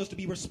calls us to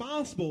be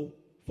responsible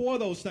for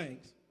those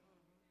things.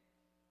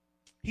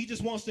 He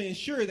just wants to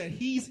ensure that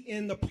he's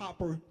in the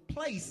proper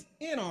place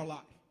in our life.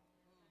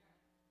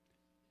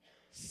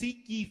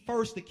 Seek ye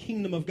first the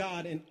kingdom of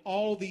God and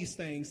all these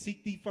things.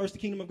 Seek ye first the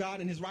kingdom of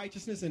God and his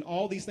righteousness, and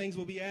all these things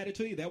will be added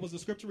to you. That was the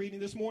scripture reading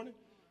this morning.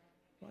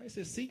 Right? It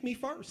says, seek me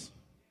first.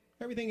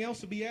 Everything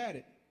else will be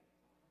added.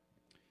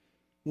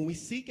 When we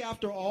seek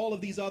after all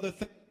of these other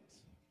things,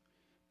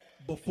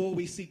 before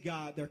we seek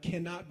God, there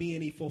cannot be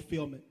any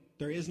fulfillment.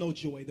 There is no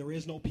joy. There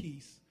is no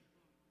peace.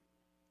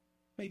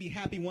 Maybe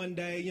happy one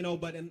day,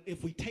 but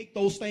if we take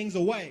those things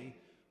away,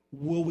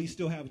 will we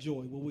still have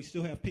joy? Will we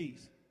still have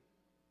peace?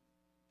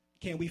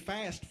 Can we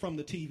fast from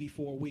the TV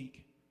for a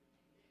week?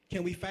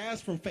 Can we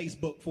fast from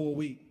Facebook for a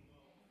week?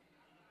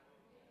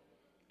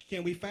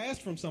 Can we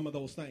fast from some of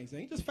those things? It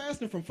ain't just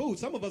fasting from food.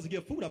 Some of us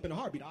give food up in a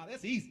heartbeat.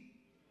 That's easy.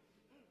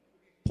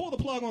 Pull the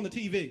plug on the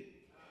TV.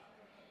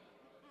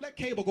 Let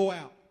cable go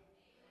out.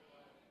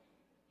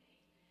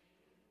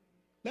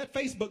 Let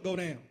Facebook go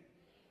down.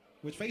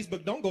 Which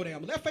Facebook don't go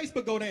down, but let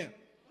Facebook go down.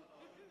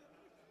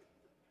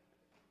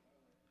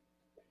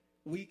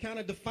 We kind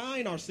of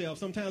define ourselves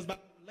sometimes by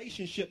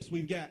relationships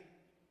we've got.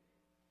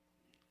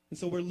 And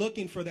so we're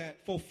looking for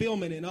that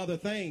fulfillment in other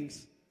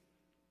things.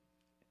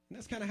 And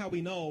that's kind of how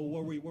we know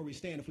where we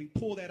stand. If we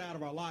pull that out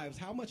of our lives,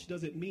 how much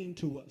does it mean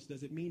to us?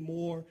 Does it mean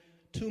more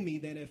to me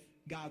than if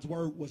God's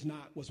word was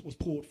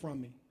pulled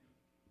from me?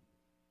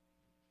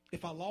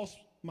 If I lost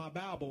my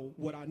Bible,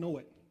 would I know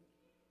it?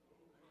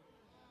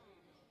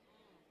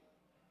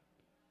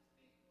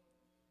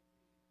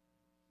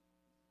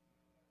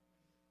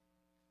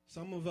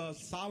 Some of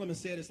us, Solomon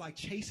said, it's like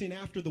chasing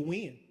after the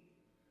wind.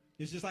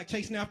 It's just like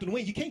chasing after the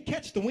wind. You can't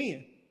catch the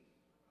wind.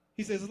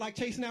 He says it's like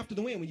chasing after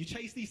the wind. When you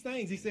chase these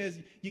things, he says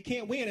you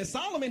can't win. And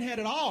Solomon had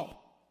it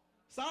all.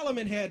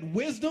 Solomon had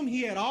wisdom.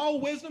 He had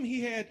all wisdom. He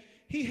had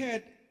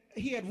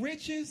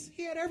riches.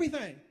 He had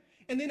everything.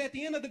 And then at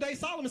the end of the day,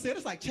 Solomon said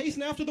it's like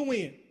chasing after the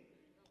wind.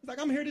 He's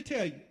like, I'm here to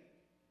tell you.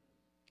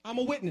 I'm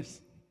a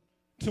witness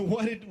to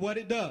what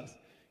it does.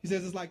 He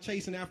says it's like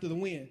chasing after the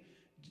wind.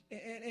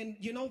 And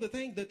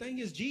the thing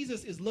is,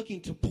 Jesus is looking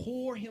to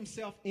pour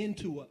himself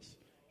into us.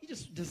 He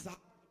just desires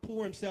to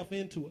pour himself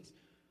into us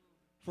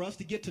for us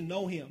to get to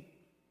know him.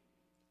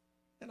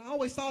 And I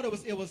always thought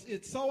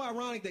it's so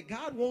ironic that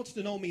God wants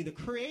to know me, the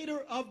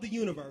creator of the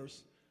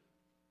universe,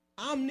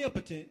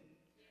 omnipotent,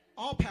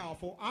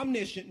 all-powerful,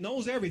 omniscient,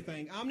 knows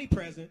everything,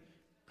 omnipresent,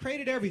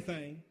 created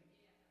everything,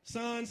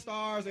 sun,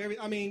 stars,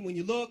 when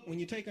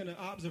you take an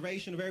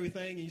observation of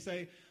everything and you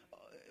say,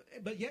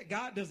 but yet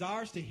God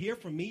desires to hear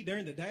from me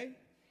during the day.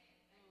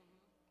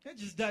 It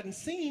just doesn't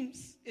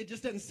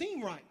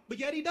seem right. But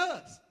yet he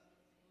does.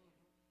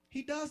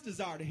 He does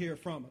desire to hear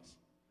from us.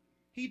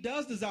 He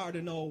does desire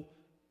to know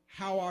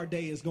how our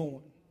day is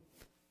going.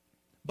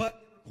 But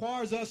it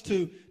requires us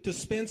to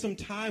spend some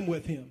time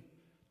with him,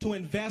 to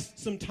invest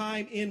some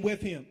time in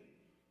with him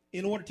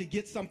in order to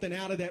get something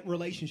out of that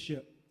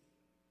relationship.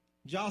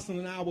 Jocelyn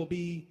and I will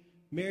be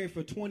married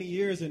for 20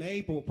 years in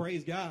April,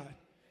 praise God.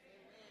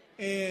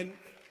 And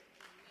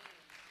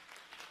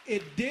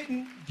it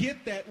didn't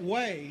get that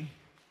way.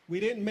 We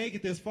didn't make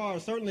it this far,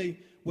 certainly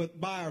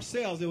by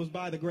ourselves. It was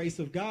by the grace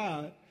of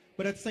God.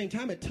 But at the same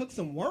time, it took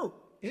some work.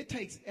 It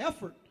takes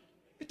effort.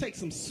 It takes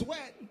some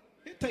sweat.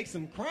 It takes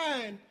some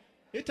crying.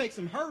 It takes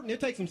some hurting. It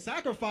takes some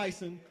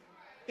sacrificing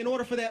in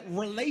order for that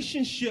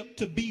relationship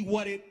to be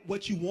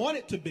what you want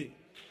it to be.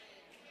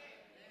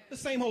 The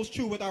same holds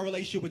true with our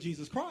relationship with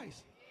Jesus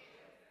Christ.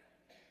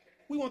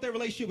 We want that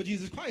relationship with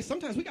Jesus Christ.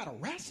 Sometimes we got to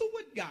wrestle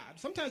with God.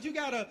 Sometimes you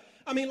got to,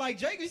 like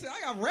Jacob said, I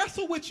got to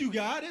wrestle with you,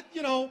 God.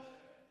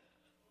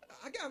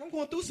 I'm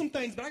going through some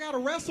things, but I got to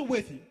wrestle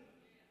with you.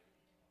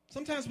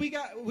 Sometimes we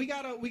got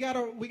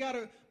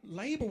to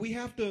labor. We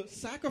have to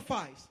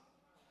sacrifice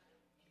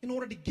in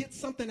order to get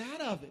something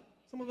out of it.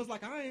 Some of us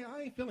like, I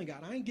ain't feeling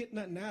God. I ain't getting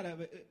nothing out of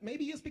it.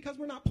 Maybe it's because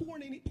we're not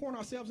pouring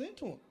ourselves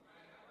into him.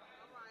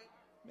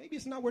 Maybe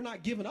we're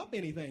not giving up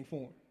anything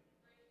for him.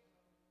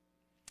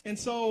 And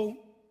so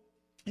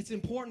it's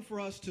important for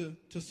us to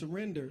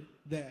surrender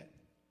that.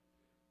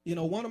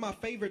 One of my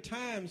favorite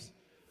times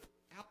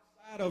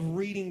outside of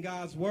reading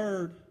God's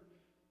word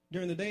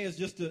during the day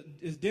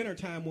is dinner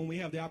time, when we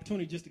have the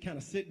opportunity just to kind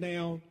of sit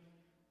down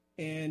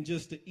and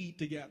just to eat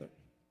together.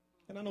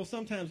 And I know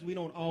sometimes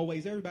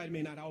everybody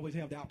may not always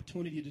have the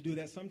opportunity to do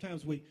that.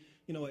 Sometimes we're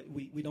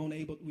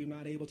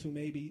not able to,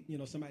 maybe,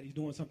 somebody's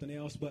doing something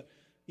else, but,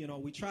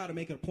 we try to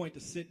make it a point to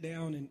sit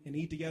down and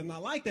eat together. And I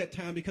like that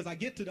time because I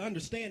get to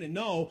understand and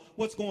know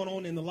what's going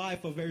on in the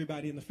life of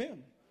everybody in the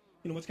family.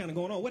 What's kind of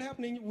going on. What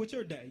happened with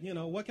your day?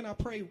 What can I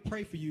pray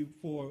for you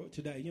for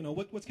today?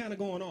 What's kind of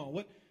going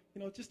on?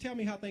 Just tell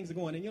me how things are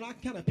going. And, I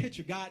can kind of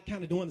picture God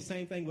kind of doing the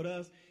same thing with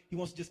us. He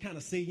wants to just kind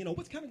of see,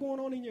 what's kind of going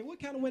on in you?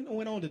 What kind of went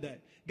on today?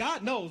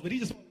 God knows, but he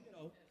just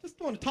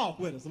want to talk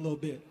with us a little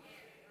bit.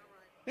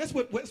 That's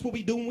what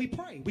we do when we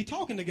pray. We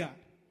talking to God.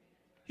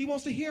 He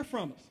wants to hear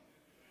from us.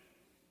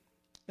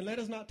 And let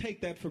us not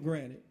take that for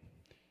granted.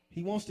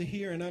 He wants to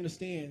hear and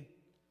understand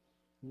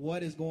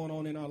what is going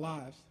on in our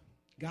lives.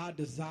 God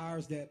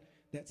desires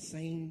that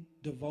same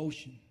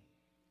devotion.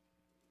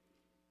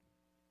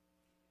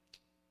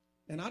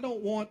 And I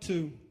don't want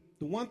to,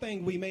 the one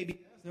thing we may be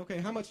asking, okay,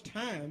 how much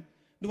time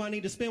do I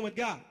need to spend with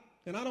God?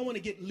 And I don't want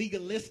to get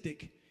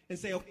legalistic and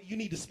say, okay, you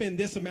need to spend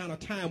this amount of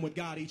time with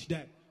God each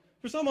day.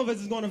 For some of us,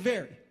 it's going to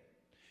vary.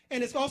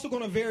 And it's also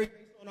going to vary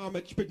based on our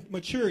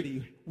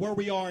maturity, where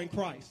we are in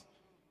Christ.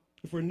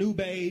 If we're a new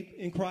babe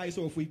in Christ,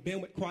 or if we've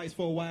been with Christ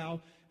for a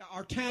while,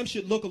 our time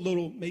should look a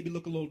little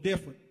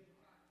different.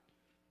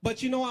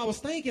 But, I was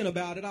thinking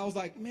about it. I was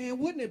like, man,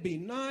 wouldn't it be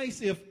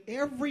nice if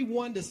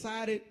everyone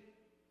decided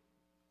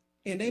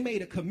and they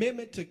made a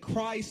commitment to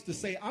Christ to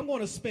say, I'm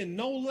going to spend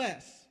no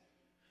less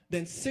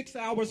than 6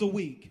 hours a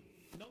week,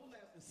 no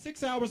less than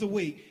 6 hours a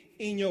week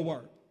in your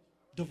word,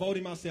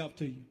 devoting myself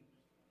to you.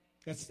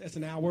 That's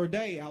an hour a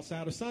day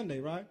outside of Sunday,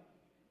 right?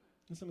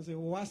 And someone say,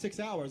 well, why 6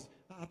 hours?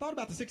 I thought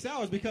about the 6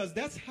 hours because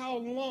that's how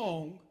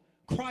long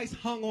Christ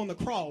hung on the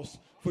cross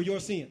for your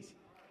sins.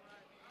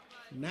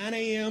 9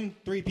 a.m.,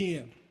 3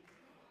 p.m.,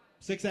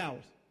 6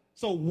 hours.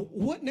 So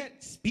wouldn't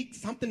that speak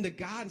something to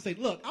God and say,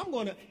 look, I'm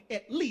going to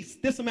at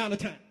least this amount of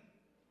time,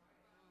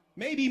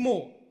 maybe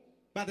more.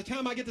 By the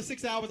time I get to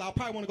 6 hours, I'll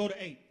probably want to go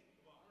to 8.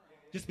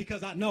 Just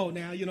because I know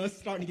now, it's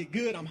starting to get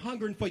good. I'm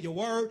hungering for your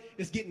word.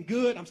 It's getting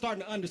good. I'm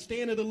starting to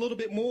understand it a little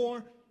bit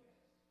more.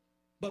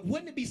 But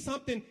wouldn't it be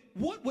something,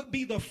 what would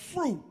be the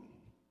fruit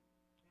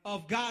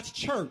of God's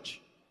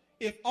church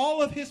if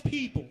all of his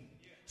people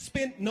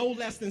spent no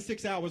less than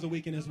 6 hours a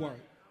week in his word?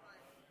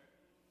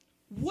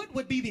 What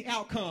would be the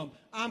outcome?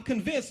 I'm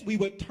convinced we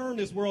would turn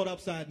this world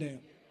upside down.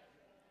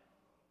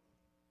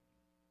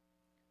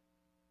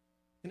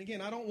 And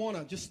again, I don't want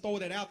to just throw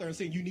that out there and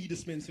say you need to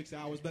spend 6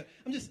 hours, but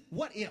I'm just,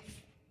 what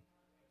if?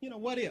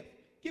 What if?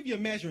 Give you a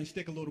measuring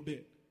stick a little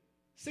bit.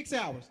 6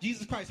 hours.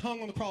 Jesus Christ hung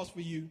on the cross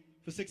for you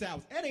for 6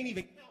 hours. That ain't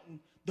even counting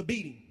the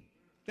beating.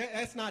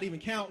 That's not even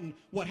counting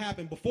what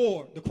happened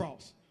before the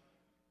cross.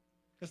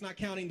 That's not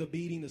counting the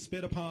beating, the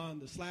spit upon,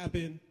 the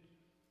slapping,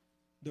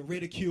 the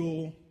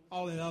ridicule,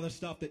 all that other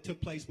stuff that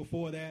took place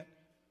before that.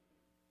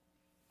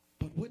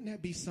 But wouldn't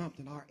that be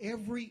something? Our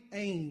every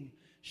aim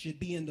should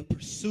be in the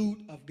pursuit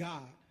of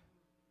God,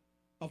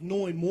 of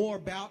knowing more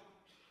about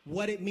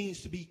what it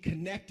means to be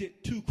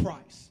connected to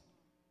Christ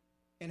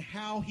and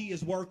how he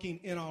is working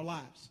in our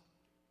lives.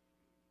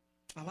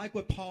 I like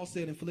what Paul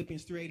said in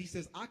Philippians 3:8. He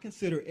says, I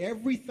consider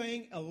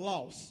everything a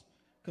loss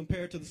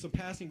compared to the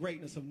surpassing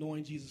greatness of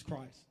knowing Jesus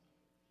Christ.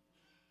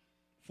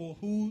 For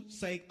whose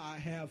sake I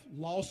have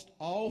lost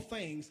all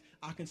things,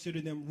 I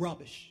consider them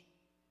rubbish.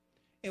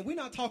 And we're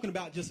not talking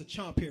about just a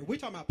chump here. We're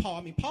talking about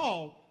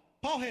Paul.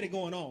 Paul had it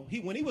going on.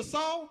 When he was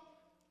Saul,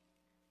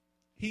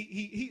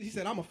 he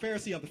said, I'm a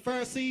Pharisee of the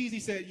Pharisees.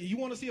 He said, you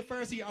want to see a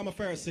Pharisee? I'm a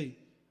Pharisee.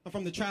 I'm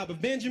from the tribe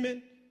of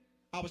Benjamin.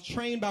 I was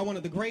trained by one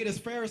of the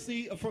greatest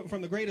Pharisees,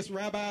 from the greatest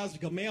rabbis,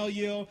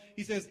 Gamaliel.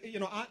 He says,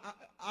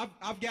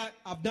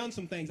 I've done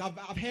some things. I've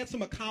had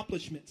some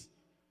accomplishments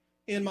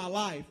in my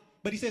life.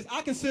 But he says,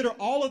 I consider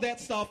all of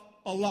that stuff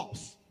a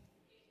loss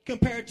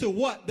compared to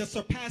what? The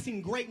surpassing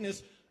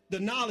greatness, the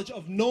knowledge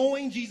of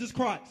knowing Jesus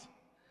Christ.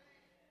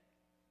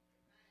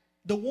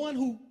 the one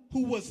who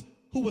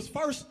was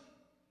first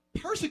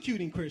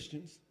persecuting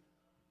Christians,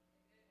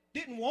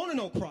 didn't want to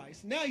know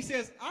Christ. Now he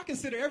says, I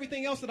consider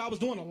everything else that I was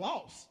doing a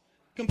loss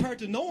compared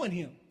to knowing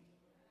him.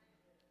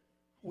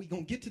 We're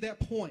going to get to that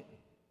point.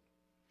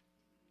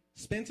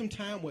 Spend some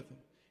time with him.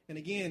 And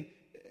again,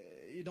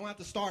 you don't have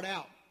to start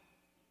out.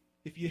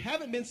 If you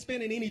haven't been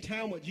spending any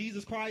time with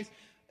Jesus Christ,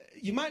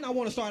 you might not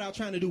want to start out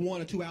trying to do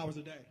 1 or 2 hours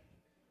a day.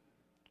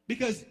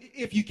 Because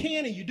if you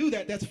can and you do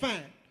that, that's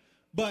fine.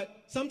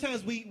 But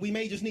sometimes we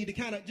may just need to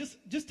kind of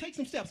just take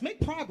some steps. Make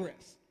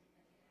progress.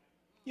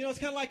 You know, it's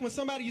kind of like when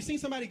you see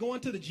somebody going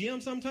to the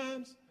gym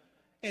sometimes,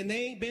 and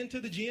they ain't been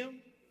to the gym,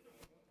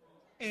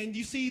 and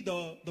you see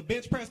the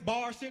bench press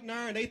bar sitting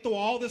there, and they throw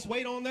all this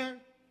weight on there.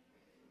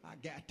 I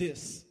got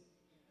this.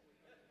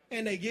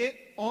 And they get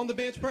on the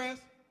bench press,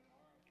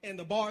 and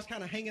the bar's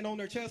kind of hanging on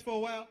their chest for a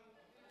while,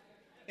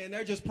 and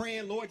they're just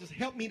praying, Lord, just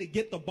help me to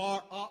get the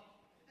bar up.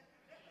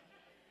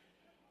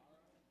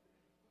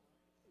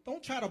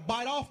 Don't try to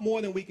bite off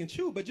more than we can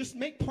chew, but just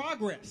make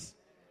progress.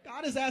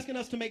 God is asking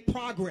us to make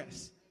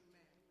progress.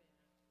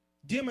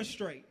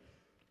 Demonstrate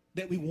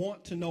that we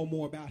want to know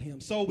more about him.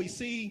 So we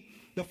see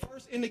the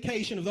first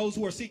indication of those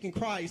who are seeking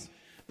Christ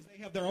is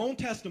they have their own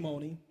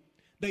testimony.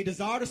 They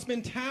desire to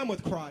spend time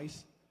with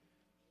Christ.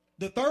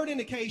 The third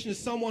indication is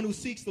someone who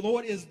seeks the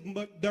Lord is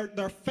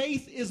their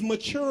faith is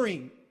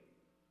maturing.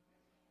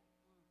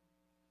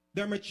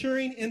 They're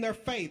maturing in their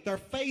faith. Their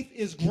faith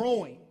is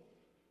growing.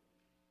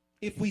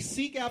 If we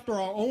seek after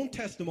our own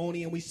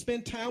testimony and we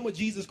spend time with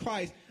Jesus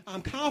Christ,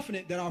 I'm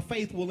confident that our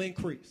faith will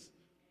increase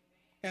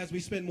as we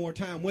spend more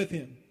time with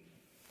him.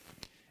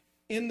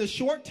 In the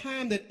short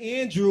time that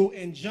Andrew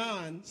and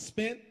John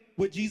spent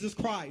with Jesus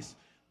Christ,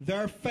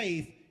 their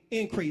faith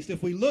increased.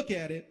 If we look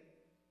at it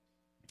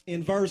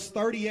in verse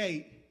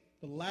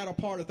 38, the latter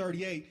part of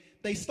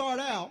 38, they start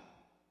out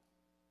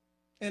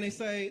and they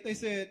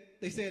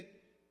said,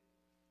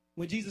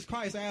 when Jesus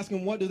Christ asked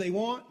them, what do they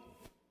want?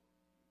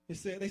 They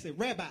said,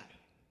 Rabbi.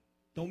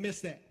 Don't miss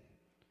that.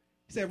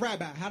 He said,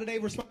 Rabbi. How did they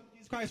respond to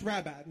Jesus Christ?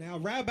 Rabbi. Now,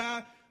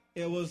 Rabbi,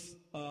 it was,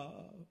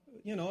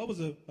 it was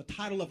a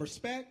title of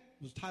respect.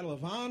 It was a title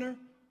of honor,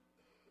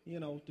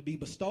 to be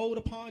bestowed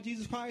upon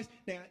Jesus Christ.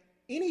 Now,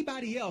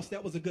 anybody else,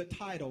 that was a good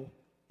title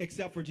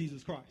except for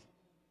Jesus Christ.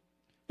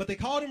 But they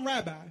called him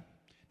Rabbi.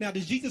 Now,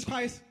 did Jesus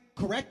Christ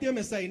correct them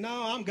and say,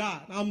 no, I'm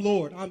God, I'm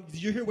Lord?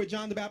 Did you hear what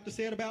John the Baptist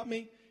said about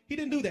me? He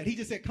didn't do that. He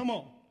just said, come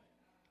on.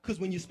 Because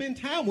when you spend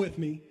time with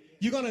me,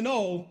 you're going to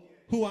know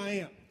who I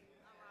am.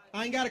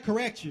 I ain't got to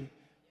correct you.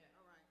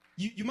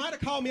 You might have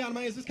called me out of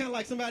my name. It's just kind of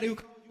like somebody who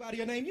calls you out of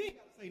your name. You ain't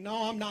got to say,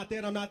 no, I'm not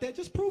that, I'm not that.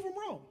 Just prove them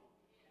wrong.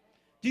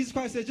 Jesus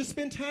Christ says, just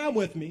spend time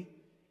with me,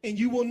 and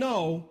you will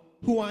know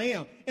who I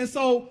am. And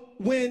so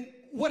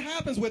what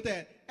happens with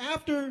that?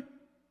 After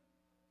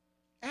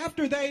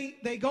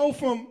they go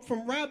from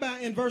Rabbi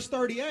in verse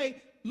 38,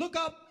 look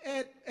up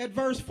at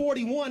verse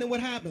 41 and what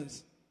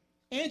happens.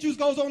 Andrew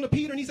goes on to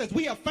Peter and he says,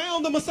 we have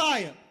found the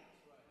Messiah.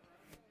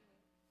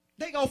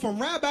 They go from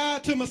Rabbi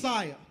to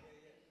Messiah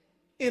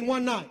in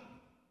one night.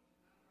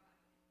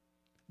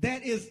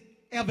 That is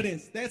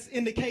evidence. That's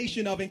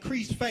indication of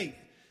increased faith,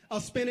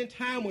 of spending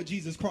time with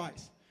Jesus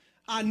Christ.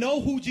 I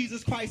know who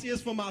Jesus Christ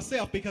is for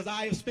myself because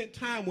I have spent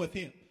time with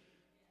him.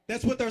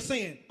 That's what they're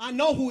saying. I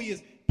know who he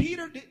is.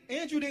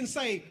 Andrew didn't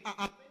say,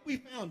 I think we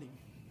found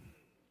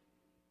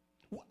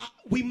him.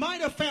 We might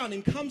have found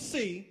him. Come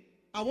see.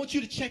 I want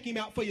you to check him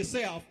out for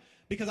yourself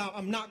because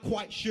I'm not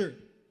quite sure.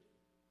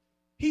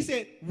 He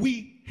said,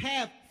 we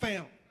have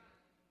found.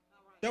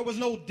 There was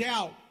no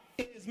doubt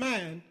in his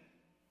mind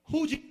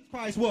who Jesus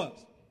Christ was.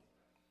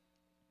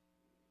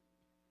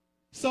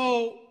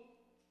 So,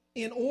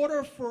 in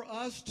order for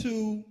us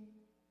to,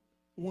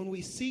 when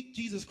we seek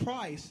Jesus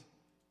Christ,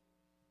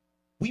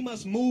 we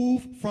must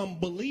move from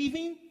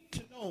believing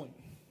to knowing.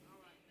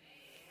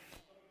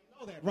 You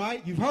know that,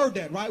 right? You've heard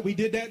that, right? We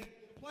did that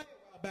play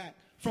a while back.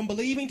 From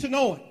believing to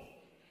knowing.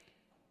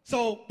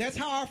 So that's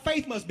how our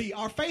faith must be.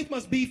 Our faith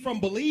must be from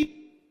believing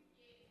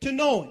to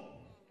knowing.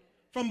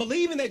 From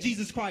believing that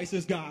Jesus Christ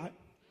is God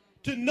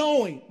to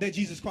knowing that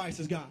Jesus Christ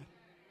is God.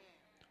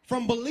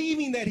 From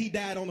believing that he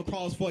died on the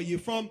cross for you,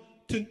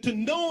 to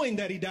knowing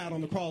that he died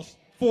on the cross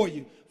for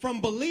you.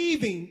 From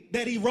believing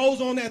that he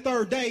rose on that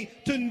third day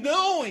to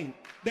knowing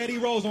that he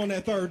rose on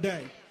that third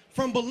day.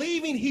 From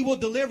believing he will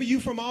deliver you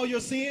from all your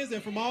sins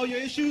and from all your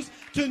issues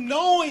to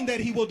knowing that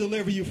he will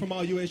deliver you from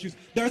all your issues.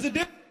 There's a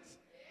difference.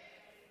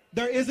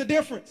 There is a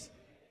difference.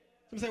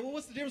 Some say, well,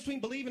 what's the difference between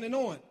believing and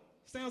knowing?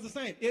 Sounds the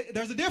same.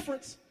 There's a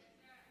difference.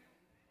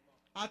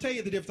 I'll tell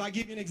you the difference. I'll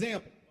give you an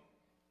example.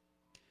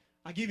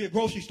 I'll give you a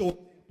grocery store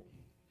example.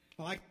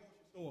 I like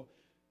the grocery store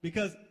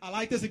because I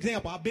like this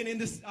example. I've been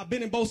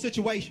in both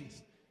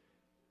situations.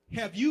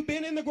 Have you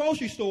been in the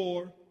grocery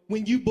store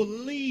when you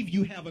believe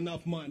you have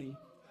enough money?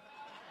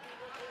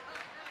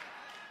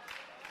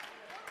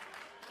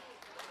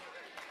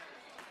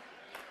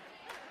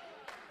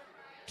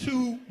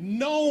 To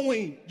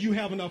knowing you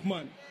have enough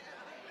money.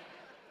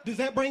 Does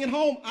that bring it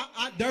home?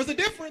 There's a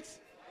difference.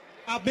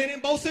 I've been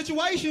in both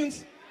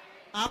situations.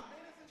 I've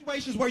been in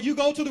situations where you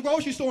go to the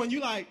grocery store and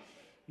you're like,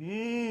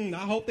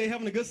 I hope they're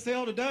having a good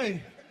sale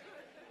today.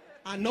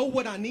 I know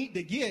what I need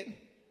to get,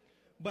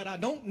 but I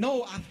don't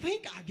know. I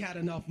think I got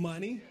enough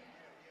money.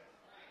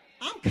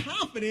 I'm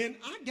confident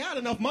I got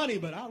enough money,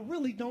 but I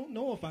really don't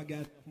know if I got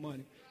enough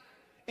money.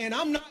 And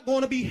I'm not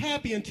going to be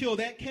happy until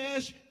that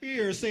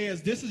cashier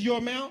says, this is your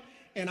amount,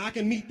 and I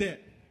can meet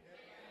that.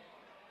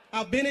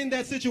 I've been in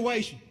that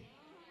situation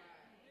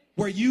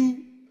where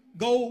you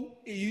go,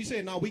 you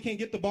say, no, we can't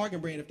get the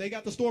bargain brand. If they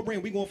got the store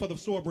brand, we're going for the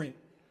store brand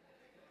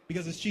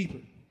because it's cheaper.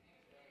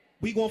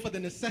 We're going for the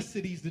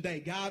necessities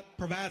today. God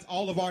provides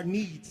all of our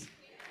needs,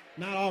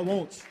 not our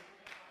wants.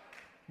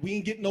 We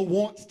ain't getting no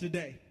wants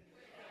today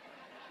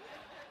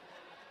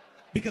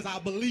because I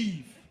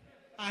believe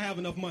I have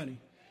enough money.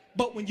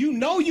 But when you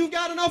know you've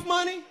got enough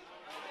money,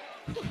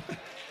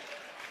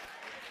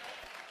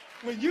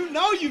 when you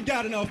know you've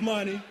got enough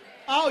money,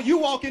 oh, you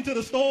walk into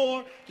the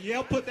store,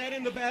 put that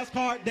in the basket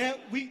cart,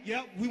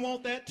 we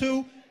want that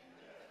too.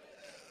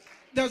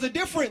 There's a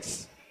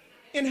difference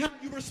in how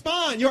you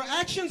respond. Your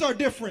actions are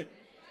different.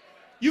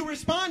 You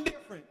respond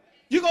different.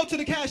 You go to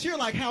the cashier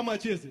like, how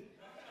much is it?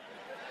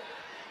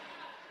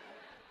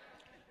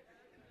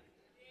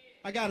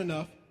 I got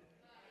enough.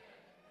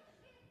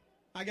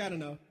 I got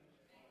enough.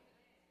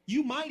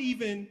 You might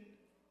even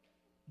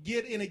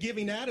get in a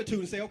giving attitude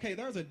and say, okay,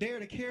 there's a dare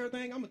to care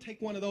thing. I'm going to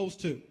take one of those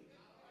too.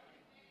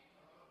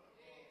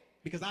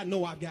 Because I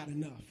know I've got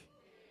enough.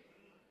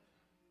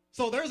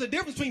 So there's a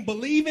difference between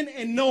believing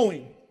and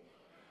knowing.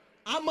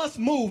 I must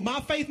move.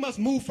 My faith must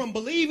move from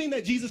believing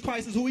that Jesus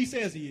Christ is who he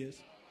says he is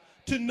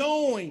to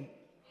knowing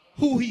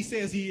who he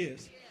says he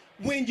is.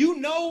 When you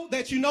know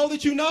that you know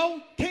that you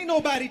know, can't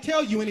nobody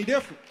tell you any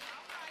different.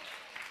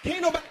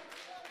 Can't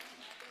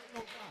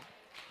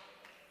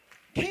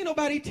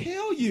nobody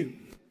tell you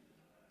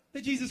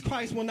that Jesus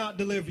Christ will not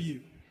deliver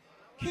you.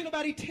 Can't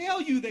nobody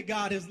tell you that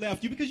God has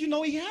left you because you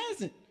know he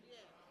hasn't.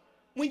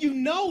 When you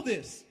know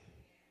this,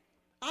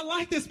 I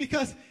like this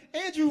because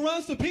Andrew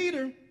runs to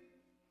Peter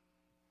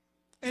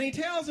and he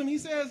tells him, he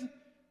says,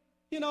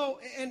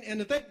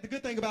 and the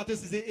good thing about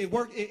this is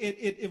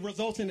it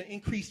results in an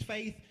increased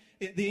faith.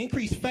 The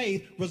increased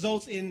faith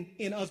results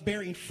in us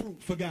bearing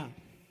fruit for God.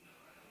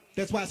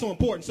 That's why it's so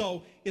important.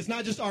 So it's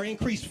not just our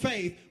increased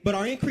faith, but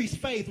our increased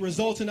faith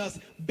results in us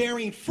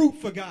bearing fruit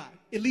for God.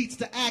 It leads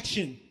to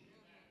action.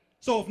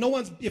 So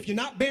if you're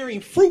not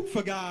bearing fruit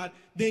for God,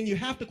 then you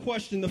have to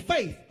question the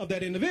faith of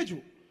that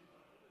individual.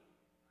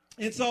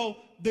 And so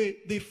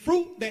the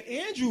fruit that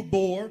Andrew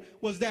bore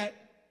was that,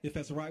 if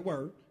that's the right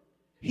word,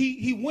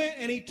 he went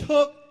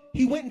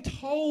and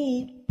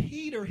told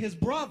Peter, his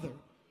brother,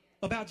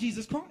 about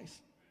Jesus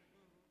Christ.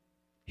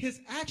 His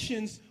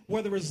actions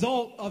were the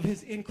result of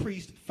his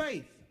increased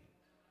faith.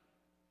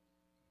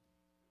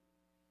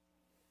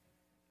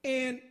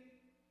 And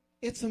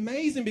it's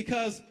amazing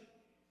because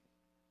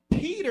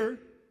Peter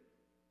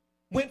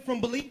went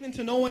from believing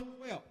to knowing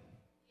well.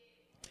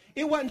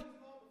 It wasn't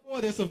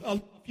before this,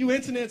 a few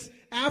incidents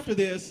after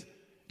this,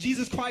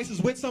 Jesus Christ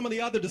is with some of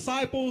the other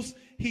disciples.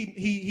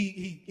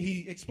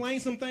 He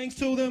explains some things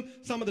to them.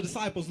 Some of the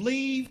disciples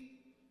leave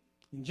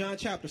in John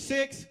chapter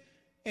 6.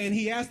 And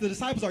he asked the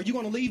disciples, are you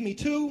going to leave me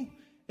too?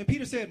 And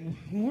Peter said,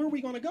 where are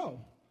we going to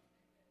go?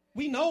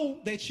 We know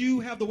that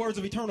you have the words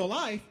of eternal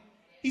life.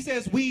 He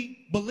says,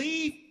 we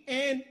believe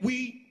and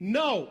we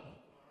know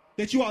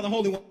that you are the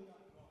Holy One.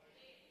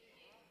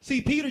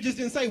 See, Peter just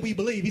didn't say we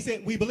believe. He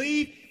said, we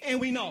believe and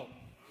we know.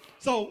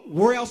 So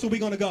where else are we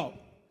going to go?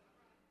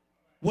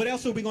 What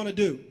else are we going to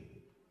do?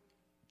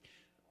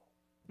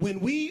 When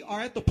we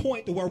are at the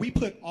point to where we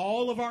put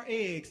all of our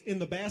eggs in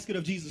the basket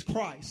of Jesus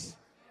Christ,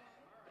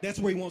 that's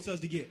where he wants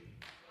us to get.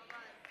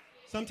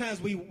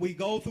 Sometimes we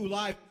go through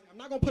life. I'm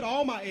not going to put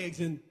all my eggs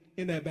in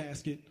that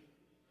basket.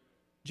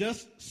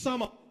 Just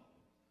some of them.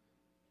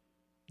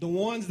 The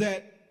ones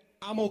that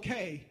I'm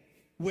okay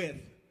with.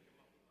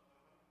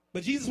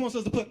 But Jesus wants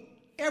us to put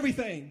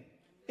everything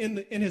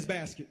in his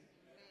basket.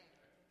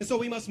 And so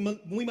we must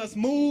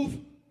move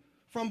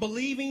from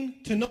believing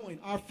to knowing.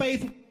 Our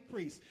faith will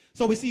increase.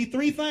 So we see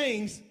three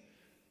things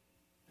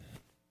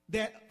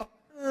that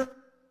occur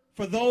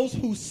for those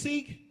who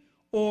seek,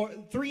 or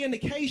three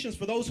indications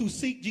for those who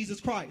seek Jesus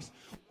Christ.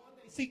 One,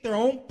 they seek their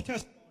own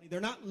testimony. They're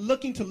not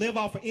looking to live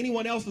off of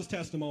anyone else's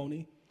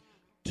testimony.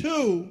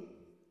 Two,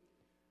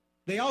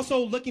 they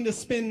also looking to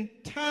spend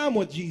time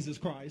with Jesus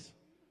Christ.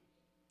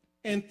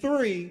 And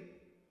three,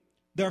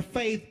 their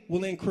faith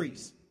will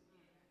increase.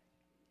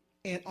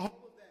 And all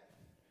of that,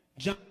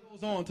 John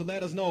goes on to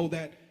let us know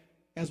that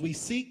as we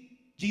seek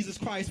Jesus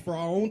Christ for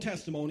our own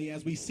testimony,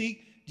 as we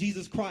seek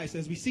Jesus Christ,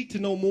 as we seek to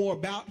know more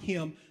about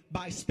him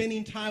by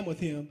spending time with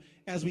him,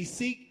 as we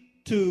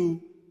seek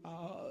to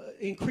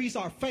increase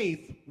our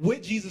faith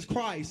with Jesus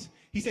Christ,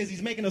 he says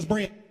he's making us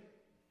brand new.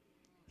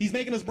 He's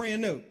making us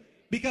brand new.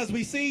 Because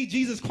we see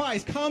Jesus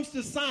Christ comes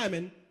to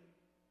Simon.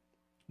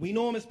 We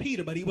know him as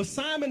Peter, but he was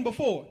Simon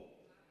before.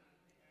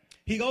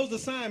 He goes to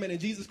Simon, and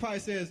Jesus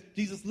Christ says,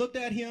 Jesus looked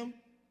at him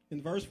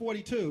in verse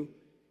 42.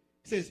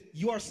 He says,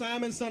 you are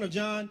Simon, son of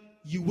John.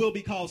 You will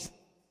be called.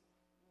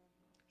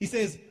 He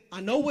says,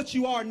 I know what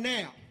you are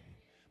now,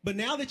 but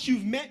now that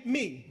you've met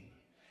me,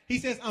 he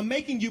says, I'm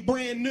making you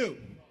brand new.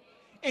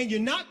 And you're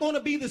not going to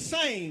be the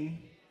same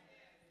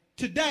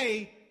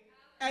today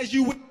as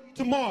you will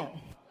tomorrow.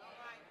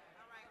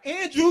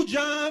 Andrew,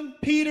 John,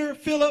 Peter,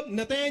 Philip,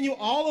 Nathaniel,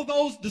 all of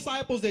those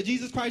disciples that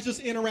Jesus Christ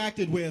just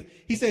interacted with,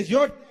 he says,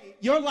 your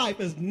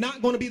life is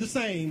not going to be the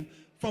same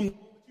from the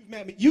moment you've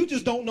met me. You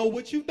just don't know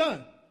what you've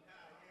done.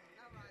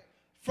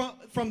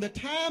 From the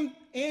time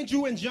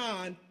Andrew and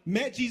John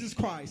met Jesus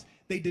Christ,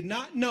 they did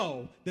not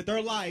know that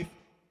their life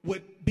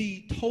would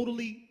be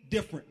totally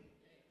different.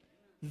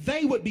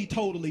 They would be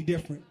totally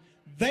different.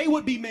 They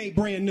would be made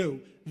brand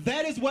new.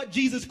 That is what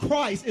Jesus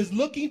Christ is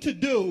looking to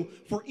do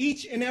for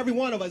each and every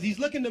one of us. He's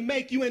looking to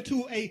make you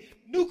into a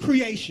new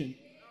creation.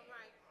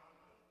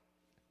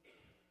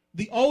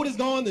 The old is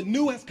gone, the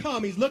new has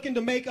come. He's looking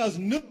to make us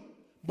new,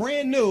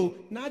 brand new,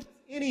 not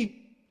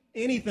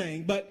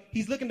anything, but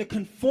he's looking to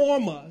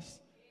conform us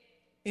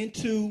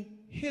into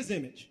his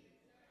image.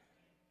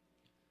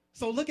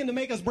 So looking to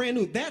make us brand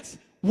new. That's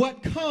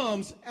what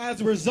comes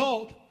as a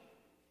result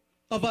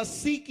of us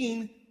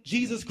seeking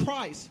Jesus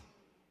Christ.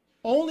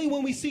 Only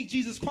when we seek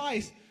Jesus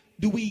Christ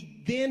do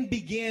we then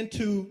begin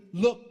to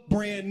look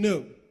brand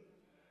new.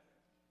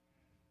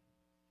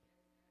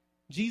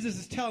 Jesus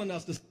is telling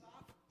us to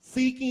stop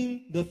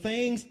seeking the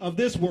things of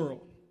this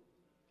world.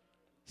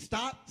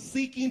 Stop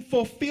seeking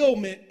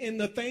fulfillment in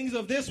the things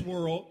of this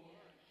world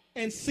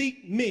and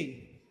seek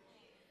me.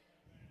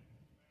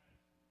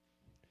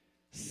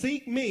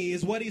 Seek me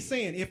is what he's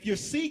saying. If you're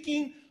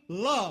seeking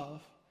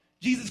love,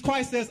 Jesus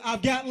Christ says,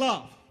 I've got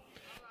love.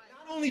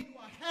 Not only do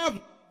I have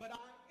love, but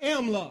I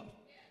am love.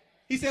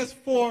 He says,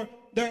 for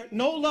there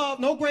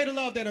no greater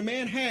love that a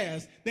man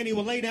has than he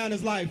will lay down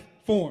his life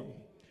for him.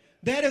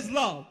 That is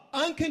love.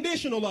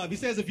 Unconditional love. He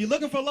says, if you're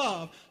looking for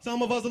love,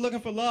 some of us are looking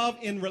for love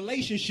in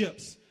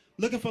relationships,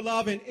 looking for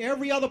love in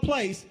every other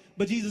place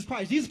but Jesus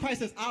Christ. Jesus Christ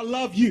says, I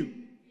love you.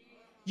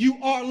 You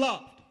are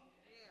loved.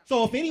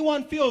 So if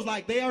anyone feels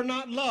like they are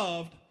not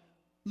loved,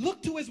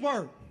 look to his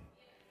word.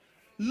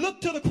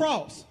 Look to the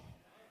cross.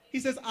 He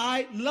says,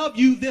 I love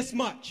you this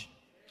much,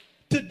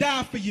 to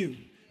die for you,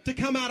 to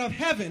come out of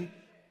heaven,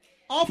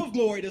 off of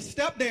glory, to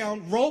step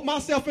down, roll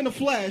myself in the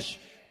flesh,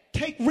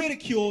 take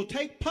ridicule,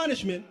 take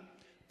punishment,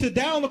 to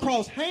die on the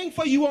cross, hang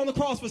for you on the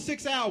cross for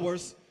 6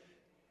 hours.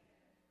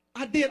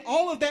 I did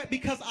all of that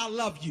because I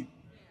love you.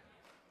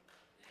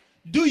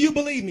 Do you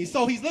believe me?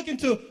 So he's looking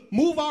to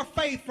move our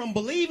faith from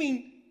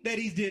believing that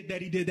he did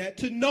that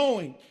to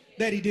knowing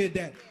that he did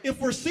that. If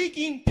we're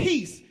seeking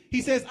peace,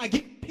 he says, I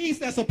give peace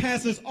that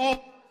surpasses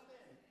all.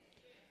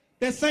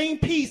 That same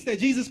peace that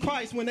Jesus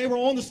Christ, when they were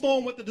on the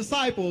storm with the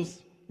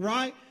disciples,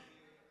 right?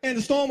 And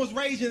the storm was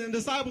raging and the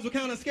disciples were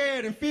kind of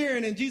scared and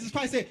fearing, and Jesus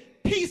Christ said,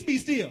 peace be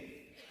still.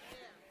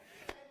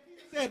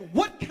 He said,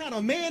 what kind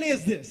of man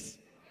is this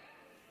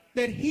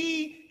that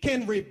he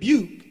can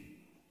rebuke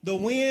the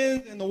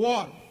winds and the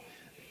water?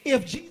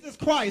 If Jesus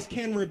Christ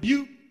can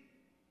rebuke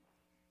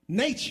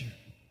nature,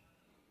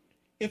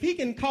 if he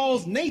can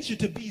cause nature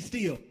to be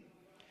still,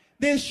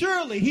 then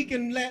surely he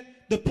can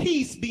let the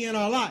peace be in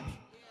our life.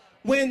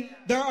 When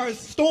there are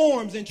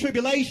storms and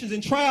tribulations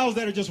and trials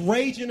that are just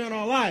raging in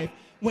our life,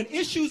 when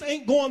issues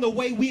ain't going the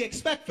way we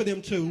expect for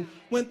them to,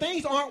 when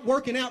things aren't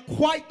working out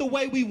quite the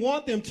way we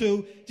want them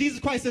to, Jesus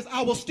Christ says,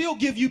 I will still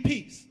give you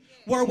peace.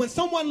 Where when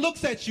someone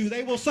looks at you,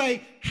 they will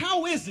say,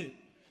 how is it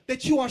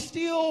that you are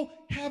still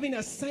having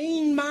a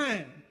sane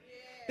mind,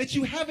 that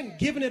you haven't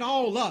given it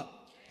all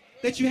up,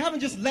 that you haven't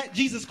just let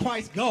Jesus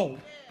Christ go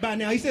by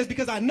now? He says,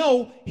 because I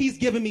know he's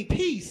given me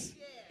peace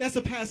that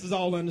surpasses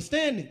all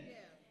understanding.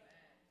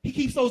 He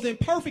keeps those in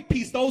perfect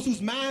peace, those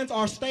whose minds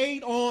are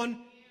stayed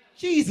on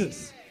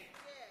Jesus.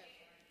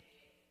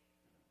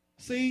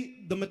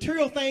 See, the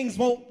material things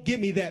won't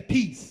give me that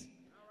peace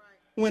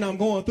when I'm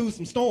going through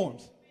some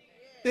storms.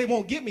 They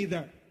won't get me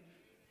there.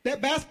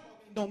 That basketball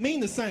game don't mean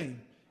the same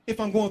if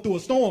I'm going through a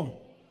storm.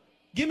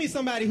 Give me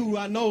somebody who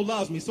I know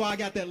loves me. So I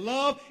got that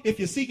love. If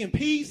you're seeking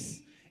peace,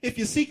 if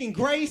you're seeking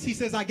grace, he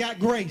says, I got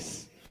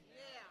grace.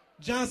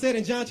 John said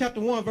in John chapter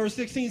 1, verse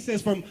 16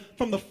 says, from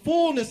the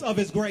fullness of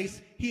his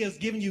grace, he has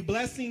given you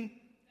blessing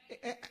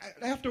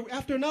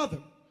after another.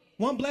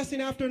 One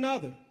blessing after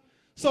another.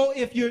 So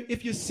if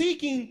you're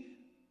seeking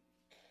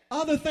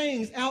other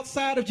things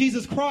outside of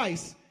Jesus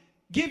Christ,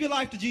 give your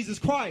life to Jesus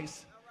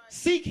Christ.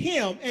 Seek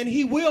him and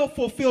he will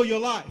fulfill your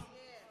life.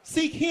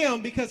 Seek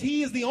him because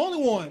he is the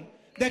only one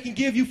that can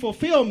give you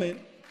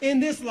fulfillment in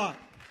this life.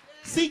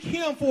 Seek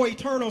him for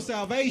eternal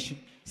salvation.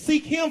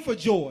 Seek him for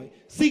joy.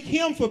 Seek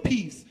him for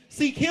peace.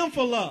 Seek him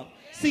for love.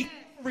 Seek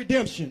him for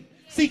redemption.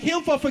 Seek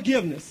him for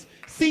forgiveness.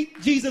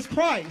 Seek Jesus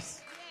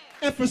Christ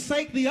and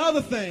forsake the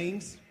other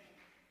things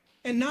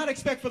and not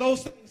expect for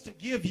those things to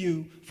give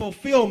you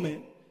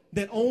fulfillment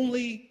that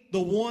only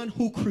the one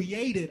who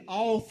created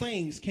all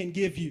things can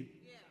give you.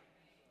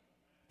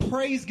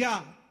 Praise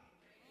God.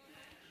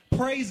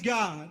 Praise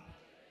God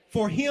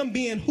for him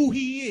being who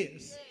he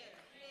is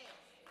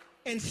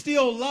and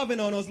still loving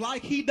on us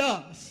like he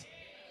does,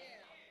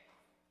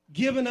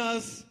 giving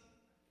us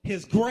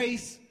his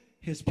grace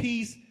His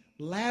peace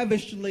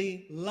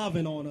lavishly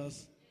loving on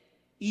us,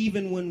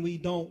 even when we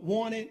don't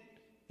want it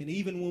and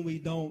even when we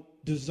don't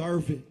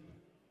deserve it.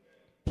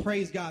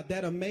 Praise God.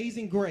 That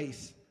amazing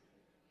grace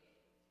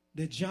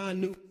that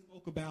John Newton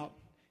spoke about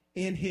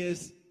in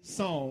his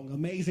song,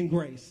 Amazing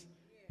Grace.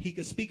 He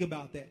could speak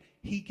about that.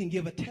 He can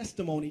give a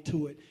testimony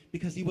to it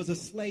because he was a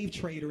slave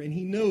trader and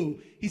he knew.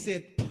 He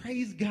said,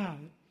 praise God,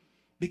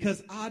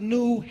 because I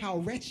knew how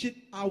wretched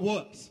I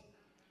was.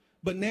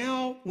 But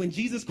now when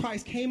Jesus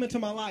Christ came into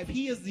my life,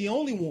 he is the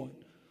only one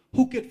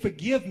who could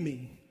forgive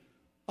me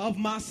of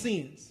my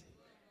sins.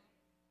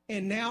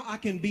 And now I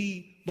can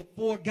be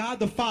before God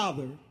the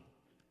Father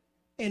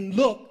and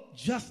look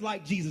just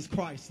like Jesus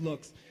Christ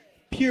looks.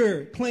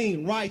 Pure,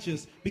 clean,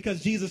 righteous,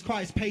 because Jesus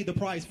Christ paid the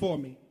price for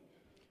me.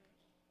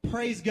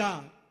 Praise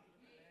God.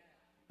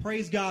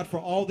 Praise God for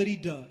all that he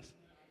does.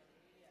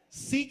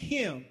 Seek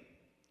him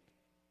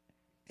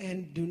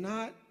and do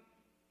not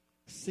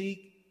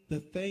seek the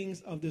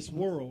things of this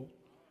world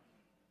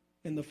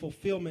and the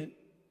fulfillment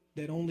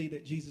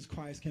that Jesus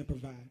Christ can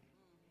provide.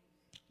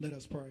 Let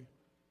us pray.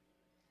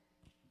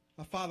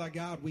 Our Father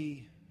God,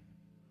 we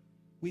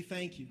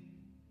thank you.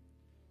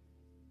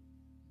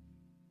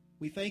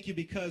 We thank you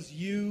because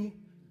you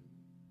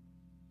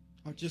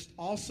are just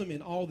awesome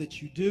in all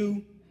that you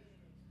do.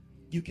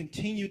 You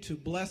continue to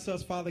bless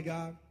us, Father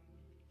God.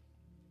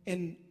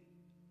 And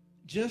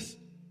just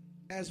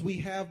as we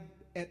have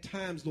at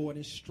times, Lord,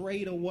 and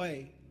strayed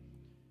away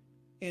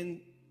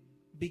and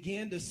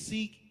began to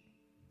seek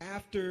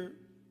after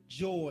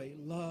joy,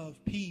 love,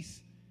 peace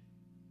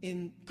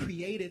in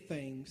created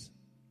things,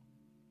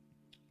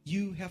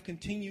 you have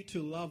continued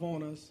to love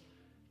on us,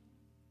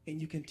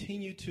 and you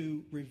continue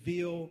to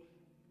reveal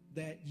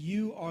that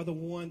you are the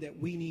one that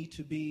we need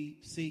to be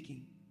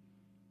seeking.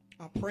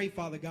 I pray,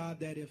 Father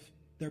God, that if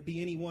there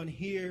be anyone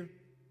here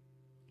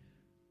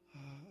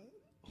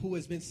who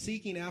has been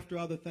seeking after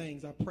other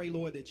things, I pray,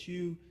 Lord, that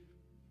you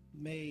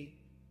may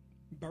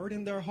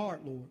burden their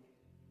heart, Lord,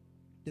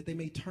 that they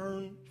may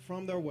turn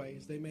from their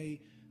ways. They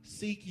may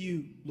seek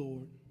you,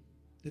 Lord,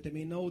 that they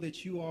may know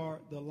that you are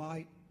the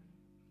light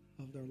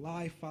of their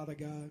life, Father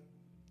God,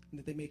 and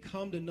that they may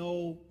come to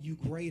know you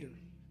greater,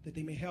 that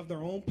they may have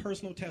their own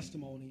personal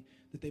testimony,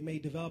 that they may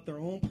develop their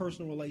own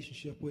personal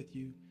relationship with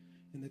you,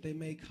 and that they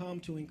may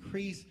come to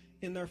increase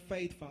in their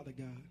faith, Father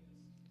God,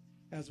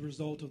 as a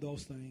result of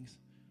those things.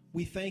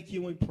 We thank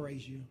you and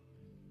praise you.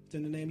 It's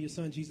in the name of your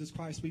Son, Jesus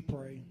Christ, we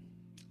pray.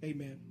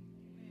 Amen.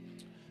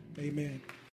 Amen.